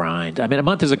is a grind. I mean, a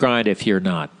month is a grind if you're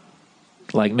not.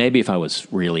 Like, maybe if I was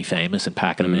really famous and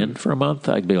packing them in for a month,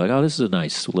 I'd be like, oh, this is a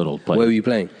nice little place. Where were you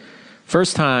playing?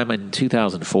 First time in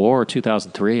 2004 or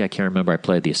 2003, I can't remember, I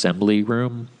played the Assembly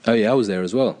Room. Oh, yeah, I was there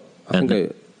as well. And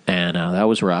that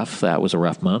was rough. That was a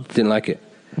rough month. Didn't like it?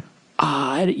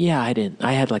 I didn't.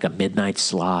 I had like a midnight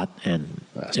slot, and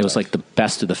That's it was tough. like the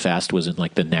best of the fest was in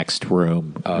like the next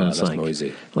room. Oh, And it's that's like,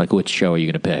 noisy. Like, which show are you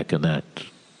going to pick in that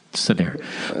scenario?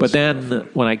 But then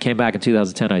when I came back in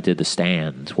 2010, I did the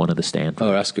Stand, one of the Stand.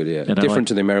 Oh, that's good, yeah. And Different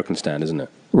to the American Stand, isn't it?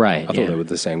 Right. I thought they were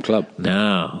the same club.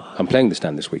 No. I'm playing the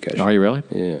Stand this week, actually. Are you really?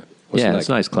 Yeah. What's it like? It's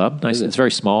a nice club. Nice. Is it? It's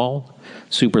very small,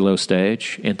 super low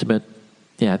stage, intimate.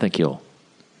 Yeah, I think you'll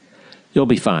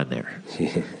be fine there.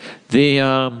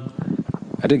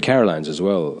 I did Caroline's as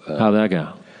well. How'd that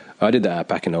go? I did that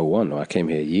back in 2001. I came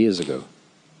here years ago.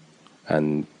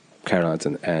 And Caroline's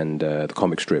and the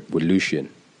comic strip with Lucian.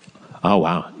 Oh,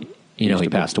 wow. You know he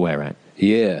passed away, right?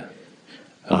 Yeah.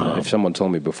 If someone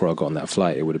told me before I got on that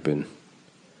flight, it would have been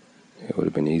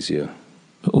easier.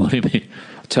 What do you mean?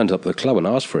 I turned up at the club and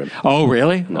asked for him. Oh,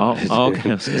 really? No. Oh, okay.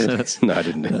 No, I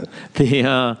didn't do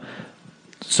that.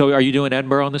 So are you doing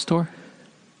Edinburgh on this tour?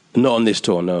 Not on this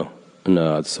tour, no.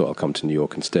 No, I thought I'll come to New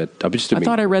York instead. I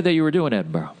thought I read that you were doing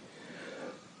Edinburgh.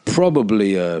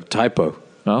 Probably a typo.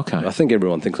 Okay. I think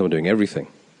everyone thinks I'm doing everything.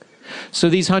 So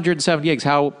these 107 gigs,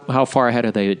 how far ahead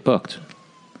are they booked?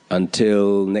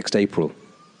 Until next April.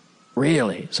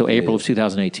 Really? So April of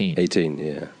 2018. 18,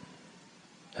 yeah.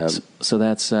 So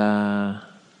that's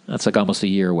like almost a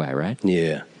year away, right?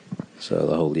 Yeah. So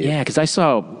the whole year. Yeah, because I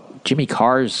saw Jimmy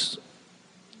Carr's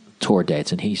tour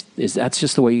dates, and that's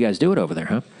just the way you guys do it over there,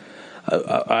 huh?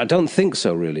 I don't think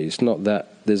so, really. It's not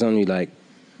that. There's only like,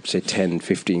 say, 10,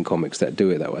 15 comics that do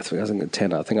it that way. I think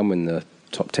 10. I think I'm in the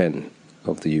top 10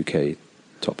 of the UK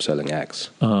top-selling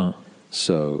acts.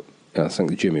 So I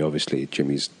think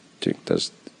Jimmy's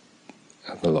does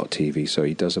a lot of TV, so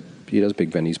he does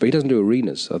big venues, but he doesn't do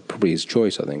arenas. That's probably his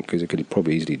choice, I think, because he could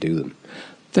probably easily do them.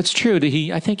 That's true.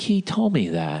 I think he told me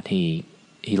that he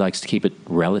likes to keep it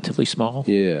relatively small.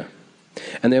 Yeah,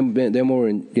 and they're more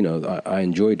in. I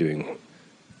enjoy doing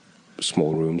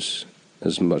small rooms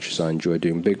as much as I enjoy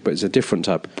doing big, but it's a different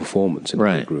type of performance in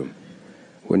a big room.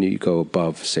 When you go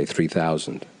above, say,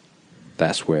 3,000,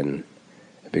 that's when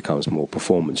it becomes more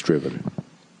performance-driven.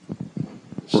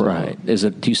 So, right.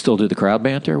 Do you still do the crowd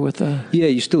banter with the... Yeah,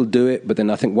 you still do it, but then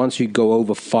I think once you go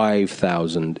over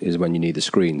 5,000 is when you need the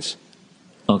screens.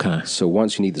 Okay. So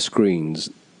once you need the screens,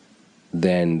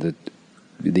 then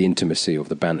the intimacy of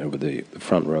the banter with the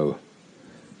front row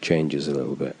changes a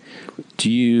little bit. Do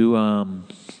you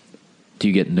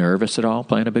get nervous at all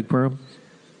playing a big room?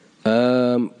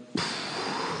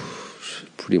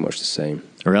 Pretty much the same.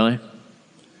 Really?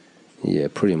 Yeah,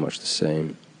 pretty much the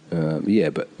same. Yeah,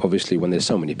 but obviously when there's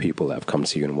so many people that have come to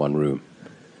see you in one room,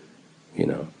 you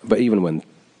know. But even when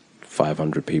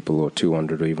 500 people or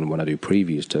 200, or even when I do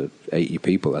previews to 80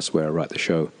 people, that's where I write the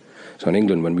show. So in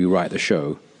England, when we write the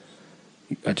show,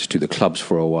 I just do the clubs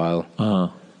for a while,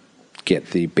 get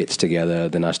the bits together,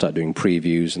 then I start doing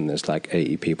previews, and there's like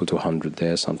 80 people to 100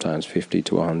 there, sometimes 50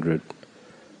 to 100.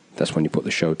 That's when you put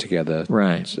the show together.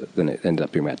 Right. So then it ended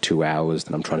up being about 2 hours,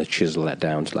 then I'm trying to chisel that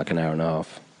down to like an hour and a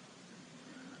half.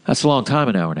 That's a long time,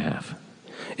 an hour and a half.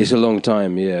 It's a long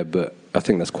time, yeah, but I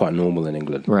think that's quite normal in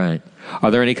England. Right.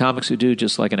 Are there any comics who do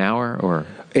just like an hour, or?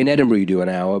 In Edinburgh, you do an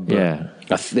hour, but Yeah.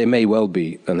 there may well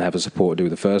be, and have a support do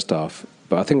the first half.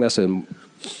 But I think that's a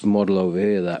model over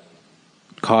here that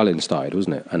Carlin started,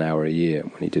 wasn't it? An hour a year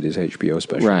when he did his HBO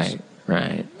specials.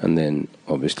 Right. And then,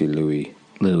 obviously, Louis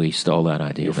stole that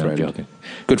idea. Your No, I'm friend. joking.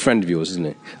 Good friend of yours, isn't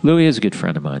he? Louis is a good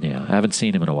friend of mine, yeah. I haven't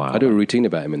seen him in a while. I do a routine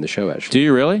about him in the show, actually. Do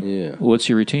you really? Yeah. What's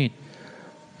your routine?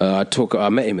 I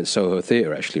met him at Soho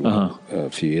Theatre, actually, a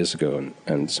few years ago,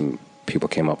 and some people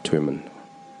came up to him and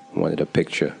wanted a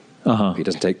picture. He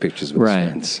doesn't take pictures with his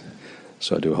fans.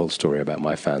 So I do a whole story about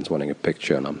my fans wanting a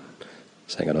picture, and I'm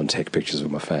saying I don't take pictures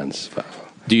with my fans. But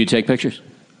Do you take pictures?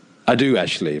 I do,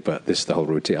 actually, but this is the whole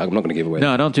routine. I'm not going to give away.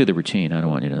 No, don't do the routine. I don't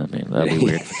want you to. That'd be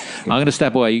weird. I'm going to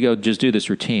step away. You go. Just do this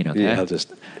routine, okay? Yeah,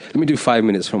 let me do 5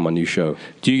 minutes from my new show.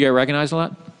 Do you get recognized a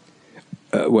lot?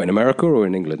 What, in America or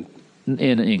in England?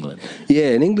 In England. Yeah,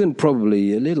 in England,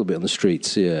 probably a little bit on the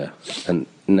streets, yeah. And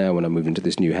now when I move into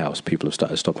this new house, people have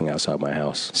started stopping outside my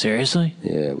house. Seriously?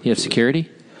 Yeah. You have security?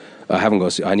 I haven't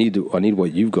got... I need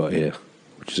what you've got here,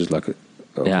 which is like a...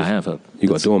 Yeah, I have a... You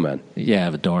got a doorman. Yeah, I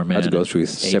have a doorman. I had to go through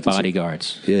 8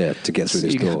 bodyguards. Yeah, to get through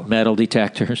this door. Metal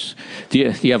detectors. Do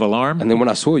you have alarm? And then when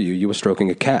I saw you, you were stroking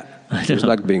a cat. It was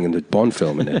like being in the Bond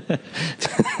film, in it.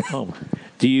 Oh.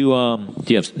 Do you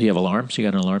have alarms? You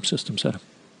got an alarm system set up?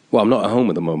 Well, I'm not at home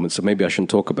at the moment, so maybe I shouldn't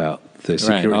talk about the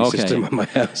security system at my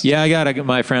house. Yeah, I got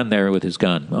my friend there with his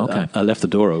gun. Okay. I left the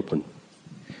door open.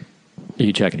 Are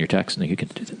you checking your text? No, you can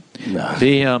do that.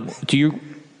 No. Do you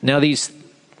now these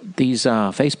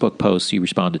Facebook posts you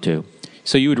responded to?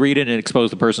 So you would read it and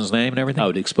expose the person's name and everything? I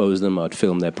would expose them. I'd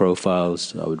film their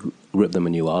profiles. I would rip them a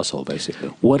new arsehole, basically.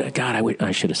 What? God,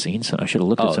 I should have seen some. I should have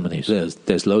looked at some of these.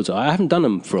 There's loads. I haven't done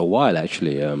them for a while,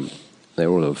 actually. They're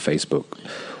all over Facebook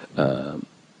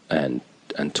and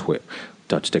Twitter.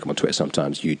 I stick them on Twitter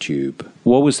sometimes, YouTube.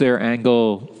 What was their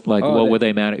angle? Like, were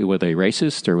they mad? Were they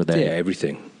racist or were they? Yeah,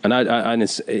 everything. And and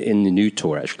it's, in the new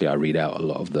tour, actually, I read out a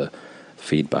lot of the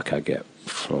feedback I get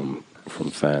from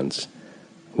fans.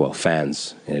 Well,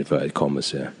 fans in inverted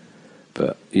commas here,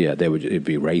 but yeah, it'd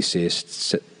be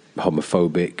racist,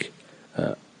 homophobic,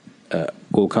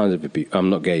 all kinds of abuse. I'm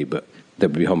not gay, but there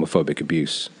would be homophobic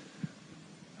abuse.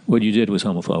 What you did was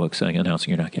homophobic, saying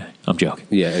announcing you're not gay. I'm joking.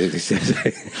 Yeah,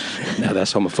 now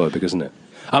that's homophobic, isn't it?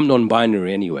 I'm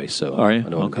non-binary anyway, so. Are you?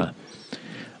 Okay.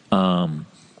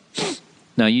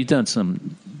 Now you've done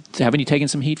some. Haven't you taken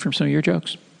some heat from some of your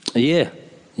jokes? Yeah,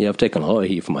 I've taken a lot of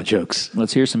heat for my jokes.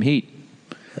 Let's hear some heat.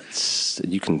 That's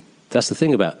the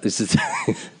thing about this.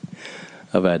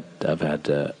 I've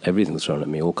had everything thrown at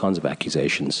me, all kinds of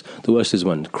accusations. The worst is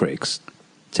when critics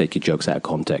take your jokes out of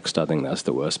context. I think that's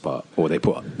the worst part. Or they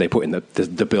put in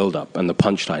the build up, and the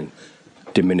punchline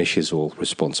diminishes all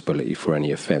responsibility for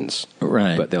any offense.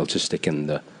 Right. But they'll just stick in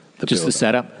the just the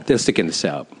setup. They'll stick in the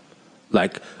setup.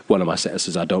 Like one of my setups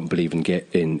says, I don't believe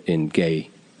in gay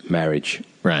marriage.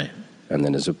 Right. And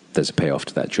then there's a payoff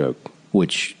to that joke,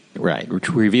 which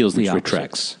reveals the opposite.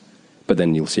 Retracts. But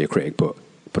then you'll see a critic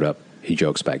put up, he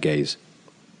jokes about gays.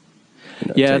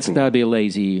 Yeah, that would be a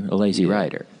lazy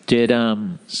writer.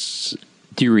 Do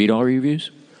you read all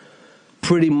reviews?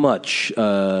 Pretty much.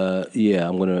 Yeah,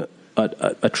 I'm gonna.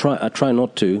 I try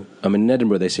not to. I mean, in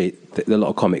Edinburgh, they say a lot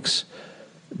of comics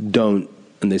don't,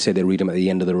 and they say they read them at the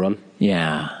end of the run.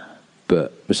 Yeah.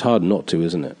 But it's hard not to,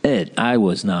 isn't it? I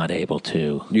was not able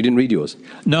to. You didn't read yours?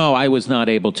 No, I was not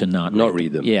able to not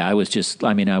read them. Yeah, I was just.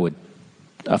 I mean, I would.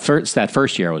 That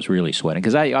first year, I was really sweating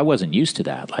because I wasn't used to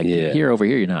that. Like over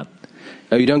here, you're not.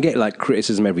 Oh, you don't get like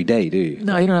criticism every day, do you?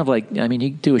 No, you don't have like. I mean,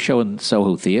 you do a show in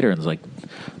Soho Theatre, and it's like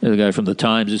the guy from the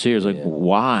Times is here. It's like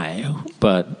why?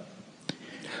 But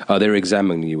they're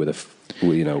examining you with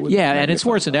and it's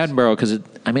worse in Edinburgh because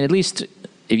I mean, at least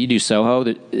if you do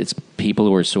Soho, it's people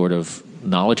who are sort of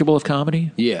knowledgeable of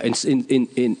comedy. Yeah,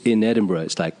 in Edinburgh,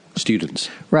 it's like students.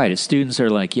 Right, it's students are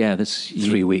like,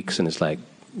 3 weeks, and it's like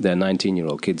they're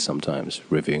 19-year-old kids sometimes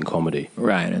reviewing comedy.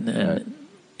 Right, and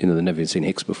You know, they've never seen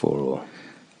Hicks before, or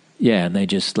yeah, and they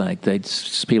just like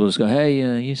people just go,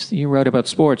 hey, you wrote about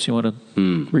sports. You want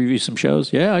to review some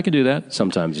shows? Yeah, I can do that.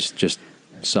 sometimes it's just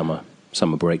summer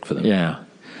break for them. Yeah,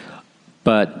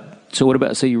 but so what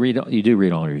about? So you do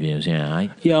read all the reviews? Yeah,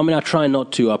 Yeah, I mean, I try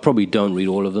not to. I probably don't read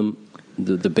all of them.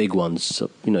 The big ones,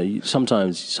 so, you know,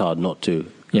 sometimes it's hard not to.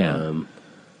 Yeah.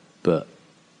 But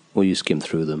you skim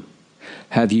through them.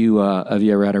 Have you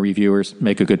ever had a reviewer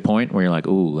make a good point where you're like,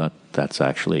 ooh, that's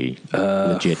actually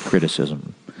legit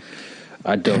criticism?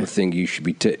 I don't think you should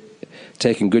be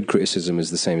taking good criticism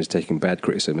is the same as taking bad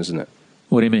criticism, isn't it?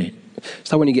 What do you mean?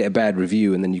 It's like when you get a bad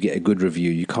review and then you get a good review,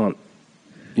 you can't,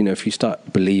 you know, if you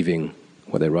start believing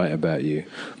what they write about you.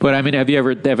 But I mean, have they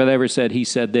ever said he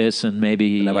said this and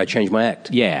maybe... And have I changed my act?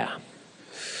 Yeah.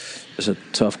 It's a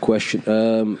tough question.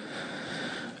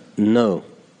 No.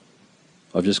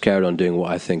 I've just carried on doing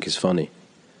what I think is funny.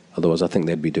 Otherwise, I think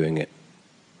they'd be doing it.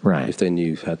 Right. If they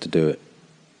knew how to do it,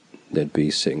 they'd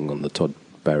be sitting on the Todd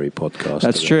Barry podcast.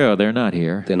 That's true. They're not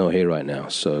here. They're not here right now,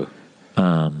 so...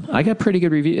 I got pretty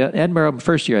good reviews. Edinburgh,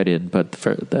 first year I didn't, but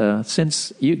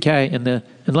since UK in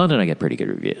London, I get pretty good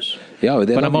reviews. Yeah,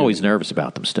 but I'm always nervous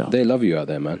about them still. They love you out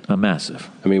there, man. I'm massive.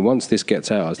 I mean, once this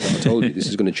gets out, as I told you, this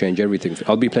is going to change everything.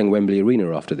 I'll be playing Wembley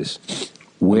Arena after this.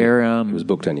 Where it was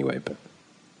booked anyway, but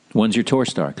when's your tour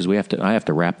start? Because I have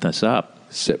to wrap this up.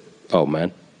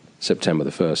 September the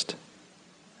 1st.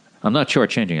 I'm not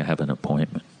shortchanging. I have an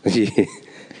appointment.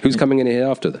 Who's coming in here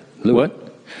after that? Louis? What?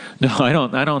 No, I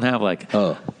don't have like.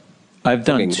 Oh, I've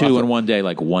done two in one day,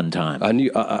 like one time. I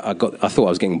knew. I thought I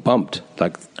was getting bumped,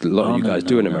 like a lot of you guys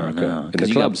do in America. No. In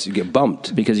the clubs, you get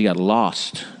bumped because you got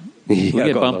lost. You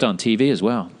get bumped on TV as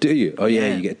well. Do you? Oh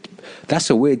yeah, you get. That's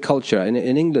a weird culture. In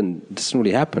England, it doesn't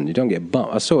really happen. You don't get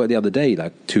bumped. I saw it the other day.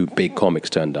 Like 2 big comics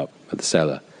turned up at the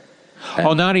Cellar.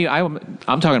 I'm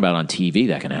talking about on TV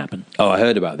that can happen. Oh, I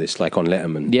heard about this, like on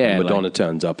Letterman. Yeah, Madonna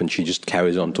turns up and she just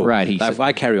carries on talking. Right. If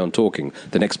I carry on talking,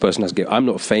 the next person has to get. I'm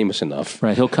not famous enough.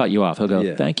 Right. He'll cut you off. He'll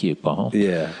go, "Thank you, Paul."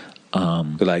 Yeah.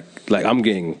 Like I'm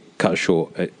getting cut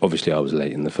short. Obviously, I was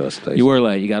late in the first place. You were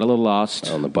late. You got a little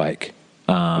lost on the bike.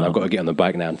 And I've got to get on the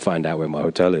bike now and find out where my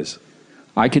hotel is.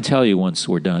 I could tell you once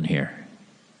we're done here,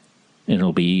 and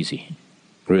it'll be easy.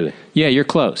 Really? Yeah, you're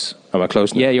close. Am I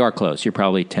close now? Yeah, you are close. You're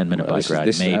probably 10-minute bike ride,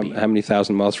 this maybe. How many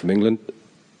thousand miles from England?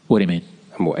 What do you mean?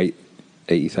 I'm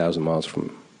 80,000 miles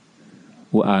from...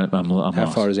 Well, I'm how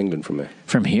lost. far is England from here?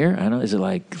 From here? I don't know. Is it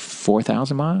like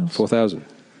 4,000 miles? 4,000.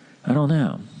 I don't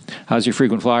know. How's your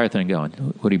frequent flyer thing going?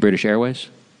 What are you, British Airways?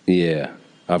 Yeah,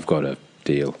 I've got a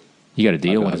deal. You got a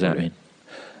deal? What does that mean?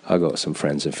 I got some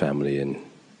friends and family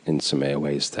in some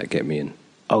airways that get me in.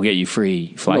 Oh, get you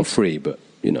free flights? Not free, but,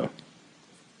 you know,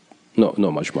 not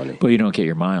much money. Well, you don't get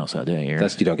your miles, though, do you?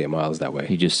 You don't get miles that way.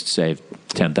 You just save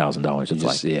 $10,000 a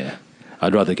flight. Yeah.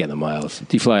 I'd rather get the miles.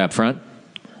 Do you fly up front?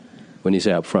 When you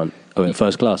say up front? Oh, in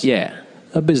first class? Yeah.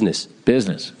 Business.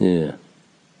 Business? Yeah.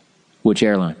 Which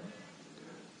airline?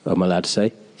 Am I allowed to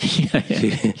say?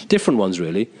 Yeah. Different ones,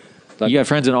 really. Like, you have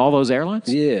friends in all those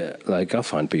airlines? Yeah. Like, I'll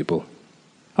find people.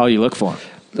 Oh, you look for them?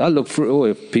 I look for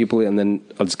all people, and then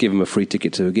I'll just give them a free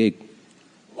ticket to a gig.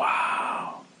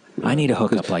 Wow. I need a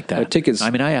hookup like that. Tickets.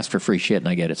 I mean, I ask for free shit, and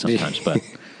I get it sometimes, but...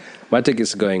 My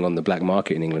tickets are going on the black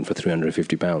market in England for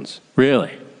 £350.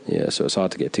 Really? Yeah, so it's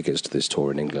hard to get tickets to this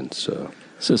tour in England. So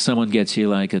someone gets you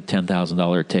like a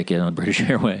 $10,000 ticket on British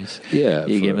Airways. Yeah.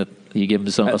 You give them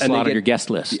a slot on your guest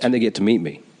list. And they get to meet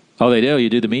me. Oh, they do? You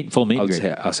do the full meet and greet?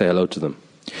 I'll say hello to them.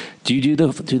 Do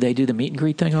they do the meet and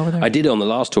greet thing over there? I did it on the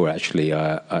last tour, actually.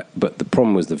 But the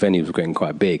problem was the venue was getting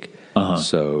quite big. Uh-huh.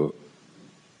 So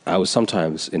I was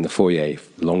sometimes in the foyer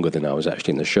longer than I was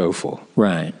actually in the show for.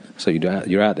 Right. So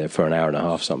you're out there for an hour and a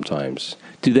half sometimes.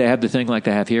 Do they have the thing like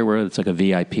they have here where it's like a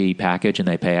VIP package and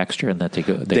they pay extra and that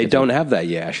they don't have that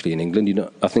yet, actually, in England.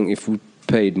 I think if we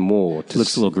paid more... It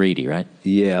looks a little greedy, right?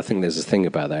 Yeah, I think there's a thing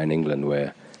about that in England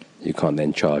where you can't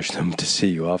then charge them to see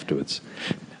you afterwards.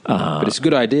 But it's a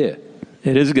good idea.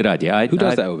 It is a good idea. Who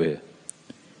does that over here?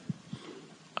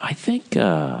 I think...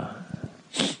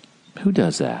 who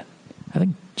does that? I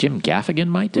think Jim Gaffigan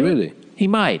might do it. Really? He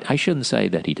might. I shouldn't say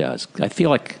that he does. I feel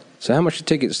like... So how much are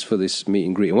tickets for this meet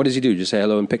and greet? And what does he do? Just say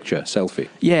hello and picture, selfie?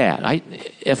 Yeah.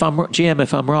 If I'm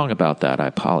wrong about that, I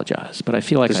apologize. But I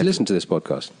feel like... Does he listen to this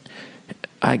podcast?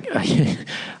 I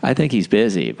think he's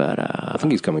busy, but... I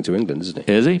think he's coming to England, isn't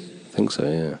he? Is he? I think so,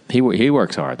 yeah. He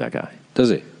works hard, that guy. Does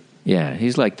he? Yeah,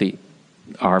 he's like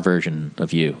our version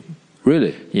of you.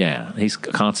 Really? Yeah, he's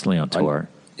constantly on tour.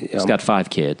 He's got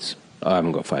 5 kids. I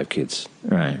haven't got 5 kids.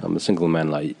 Right. I'm a single man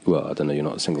like... Well, I don't know, you're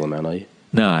not a single man, are you?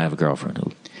 No, I have a girlfriend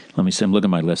who Let me see. I'm looking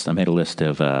at my list. I made a list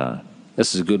of...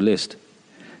 This is a good list.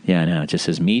 Yeah, I know. It just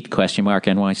says Meet,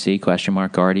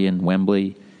 NYC, Guardian,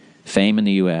 Wembley, Fame in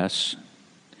the U.S.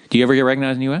 Do you ever get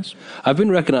recognized in the U.S.? I've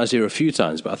been recognized here a few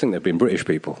times, but I think they've been British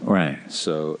people. Right.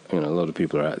 So, a lot of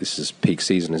people are out. This is peak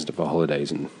season, isn't it, for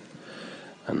holidays, and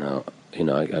I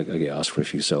get asked for a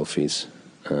few selfies.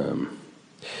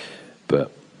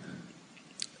 But,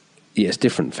 yeah, it's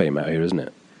different fame out here, isn't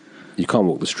it? You can't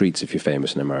walk the streets if you're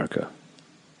famous in America.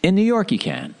 In New York, you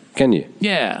can. Can you?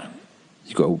 Yeah.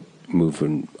 You've got to move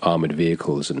in armored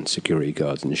vehicles and security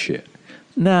guards and shit.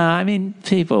 Nah, I mean,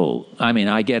 people... I mean,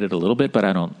 I get it a little bit, but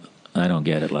I don't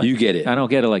get it like... You get it. I don't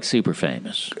get it like super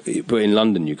famous. But in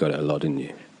London, you got it a lot, didn't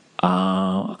you?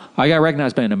 I got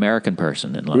recognized by an American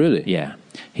person in London. Really? Yeah.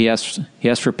 He asked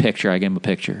for a picture. I gave him a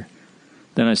picture.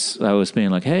 Then I was being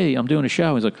like, hey, I'm doing a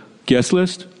show. He's like, guest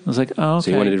list? I was like, oh, okay.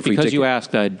 So you wanted a free because ticket? You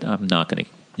asked, I'm not going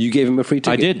to... You gave him a free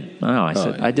ticket? I didn't. No, I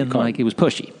said, I didn't like... It was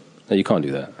pushy. No, you can't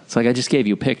do that. It's like I just gave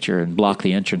you a picture and blocked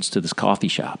the entrance to this coffee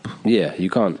shop. Yeah, you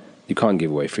can't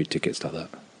give away free tickets like that.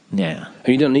 Yeah.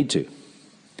 And you don't need to.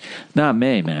 Not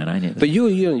me, man. I need. But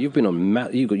you've been on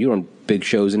you're on big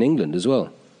shows in England as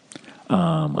well.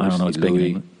 I don't know what's big in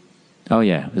England. Oh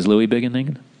yeah, is Louis big in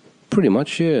England? Pretty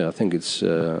much, yeah. I think it's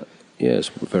it's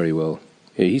very well.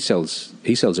 Yeah, he sells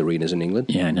arenas in England.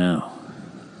 Yeah, I know.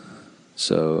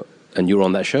 So, and you're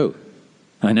on that show.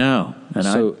 I know, and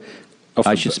so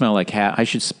I should smell like I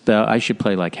should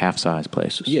play like half-size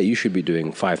places. Yeah, you should be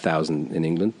doing 5,000 in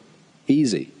England,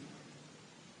 easy.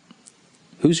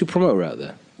 Who's your promoter out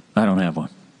there? I don't have one.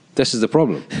 This is the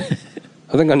problem.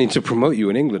 I think I need to promote you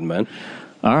in England, man.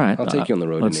 All right. I'll take you on the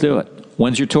road. Let's do it.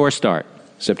 When's your tour start?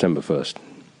 September 1st.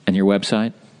 And your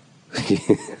website?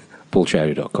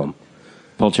 PaulChowdhury.com.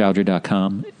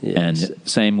 PaulChowdhury.com. Yes. And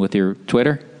same with your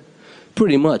Twitter?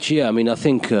 Pretty much, yeah. I mean, I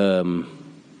think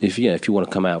if you want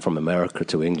to come out from America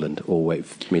to England, or wait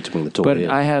for me to bring the tour here.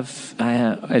 But I have.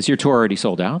 Is your tour already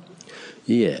sold out?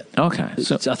 Yeah. Okay.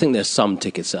 So I think there's some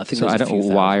tickets. I think. So I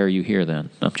don't. Why are you here then?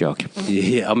 I'm joking.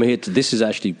 Yeah, I'm here. This is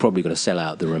actually probably going to sell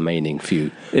out the remaining few.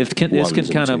 This can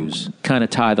kind of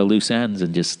tie the loose ends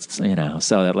and just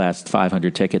sell that last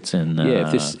 500 tickets in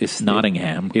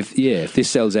Nottingham. If this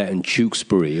sells out in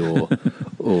Tewkesbury or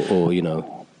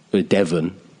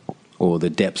Devon or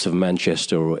the depths of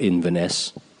Manchester or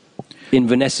Inverness.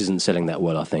 Inverness isn't selling that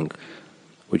well, I think.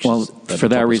 For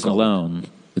that reason alone.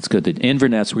 It's good that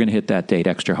Inverness, we're going to hit that date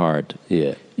extra hard.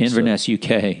 Yeah. Inverness,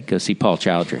 UK, go see Paul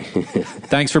Chowdhury.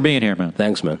 Thanks for being here, man.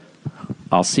 Thanks, man.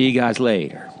 I'll see you guys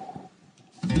later.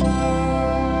 Feral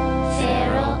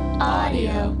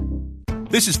Audio.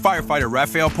 This is firefighter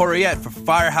Raphael Porriette for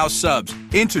Firehouse Subs,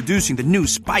 introducing the new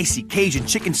spicy Cajun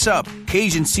chicken sub,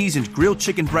 Cajun seasoned grilled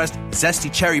chicken breast,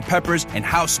 zesty cherry peppers, and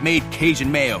house-made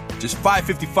Cajun mayo. Just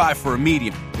 $5.55 for a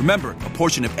medium. Remember, a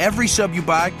portion of every sub you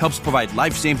buy helps provide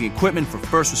life-saving equipment for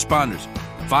first responders.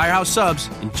 Firehouse Subs.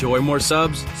 Enjoy more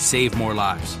subs, save more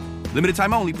lives. Limited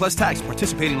time only, plus tax.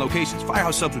 Participating locations.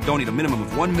 Firehouse Subs will donate a minimum of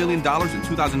 $1 million in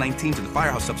 2019 to the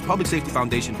Firehouse Subs Public Safety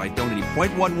Foundation by donating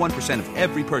 0.11% of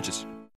every purchase.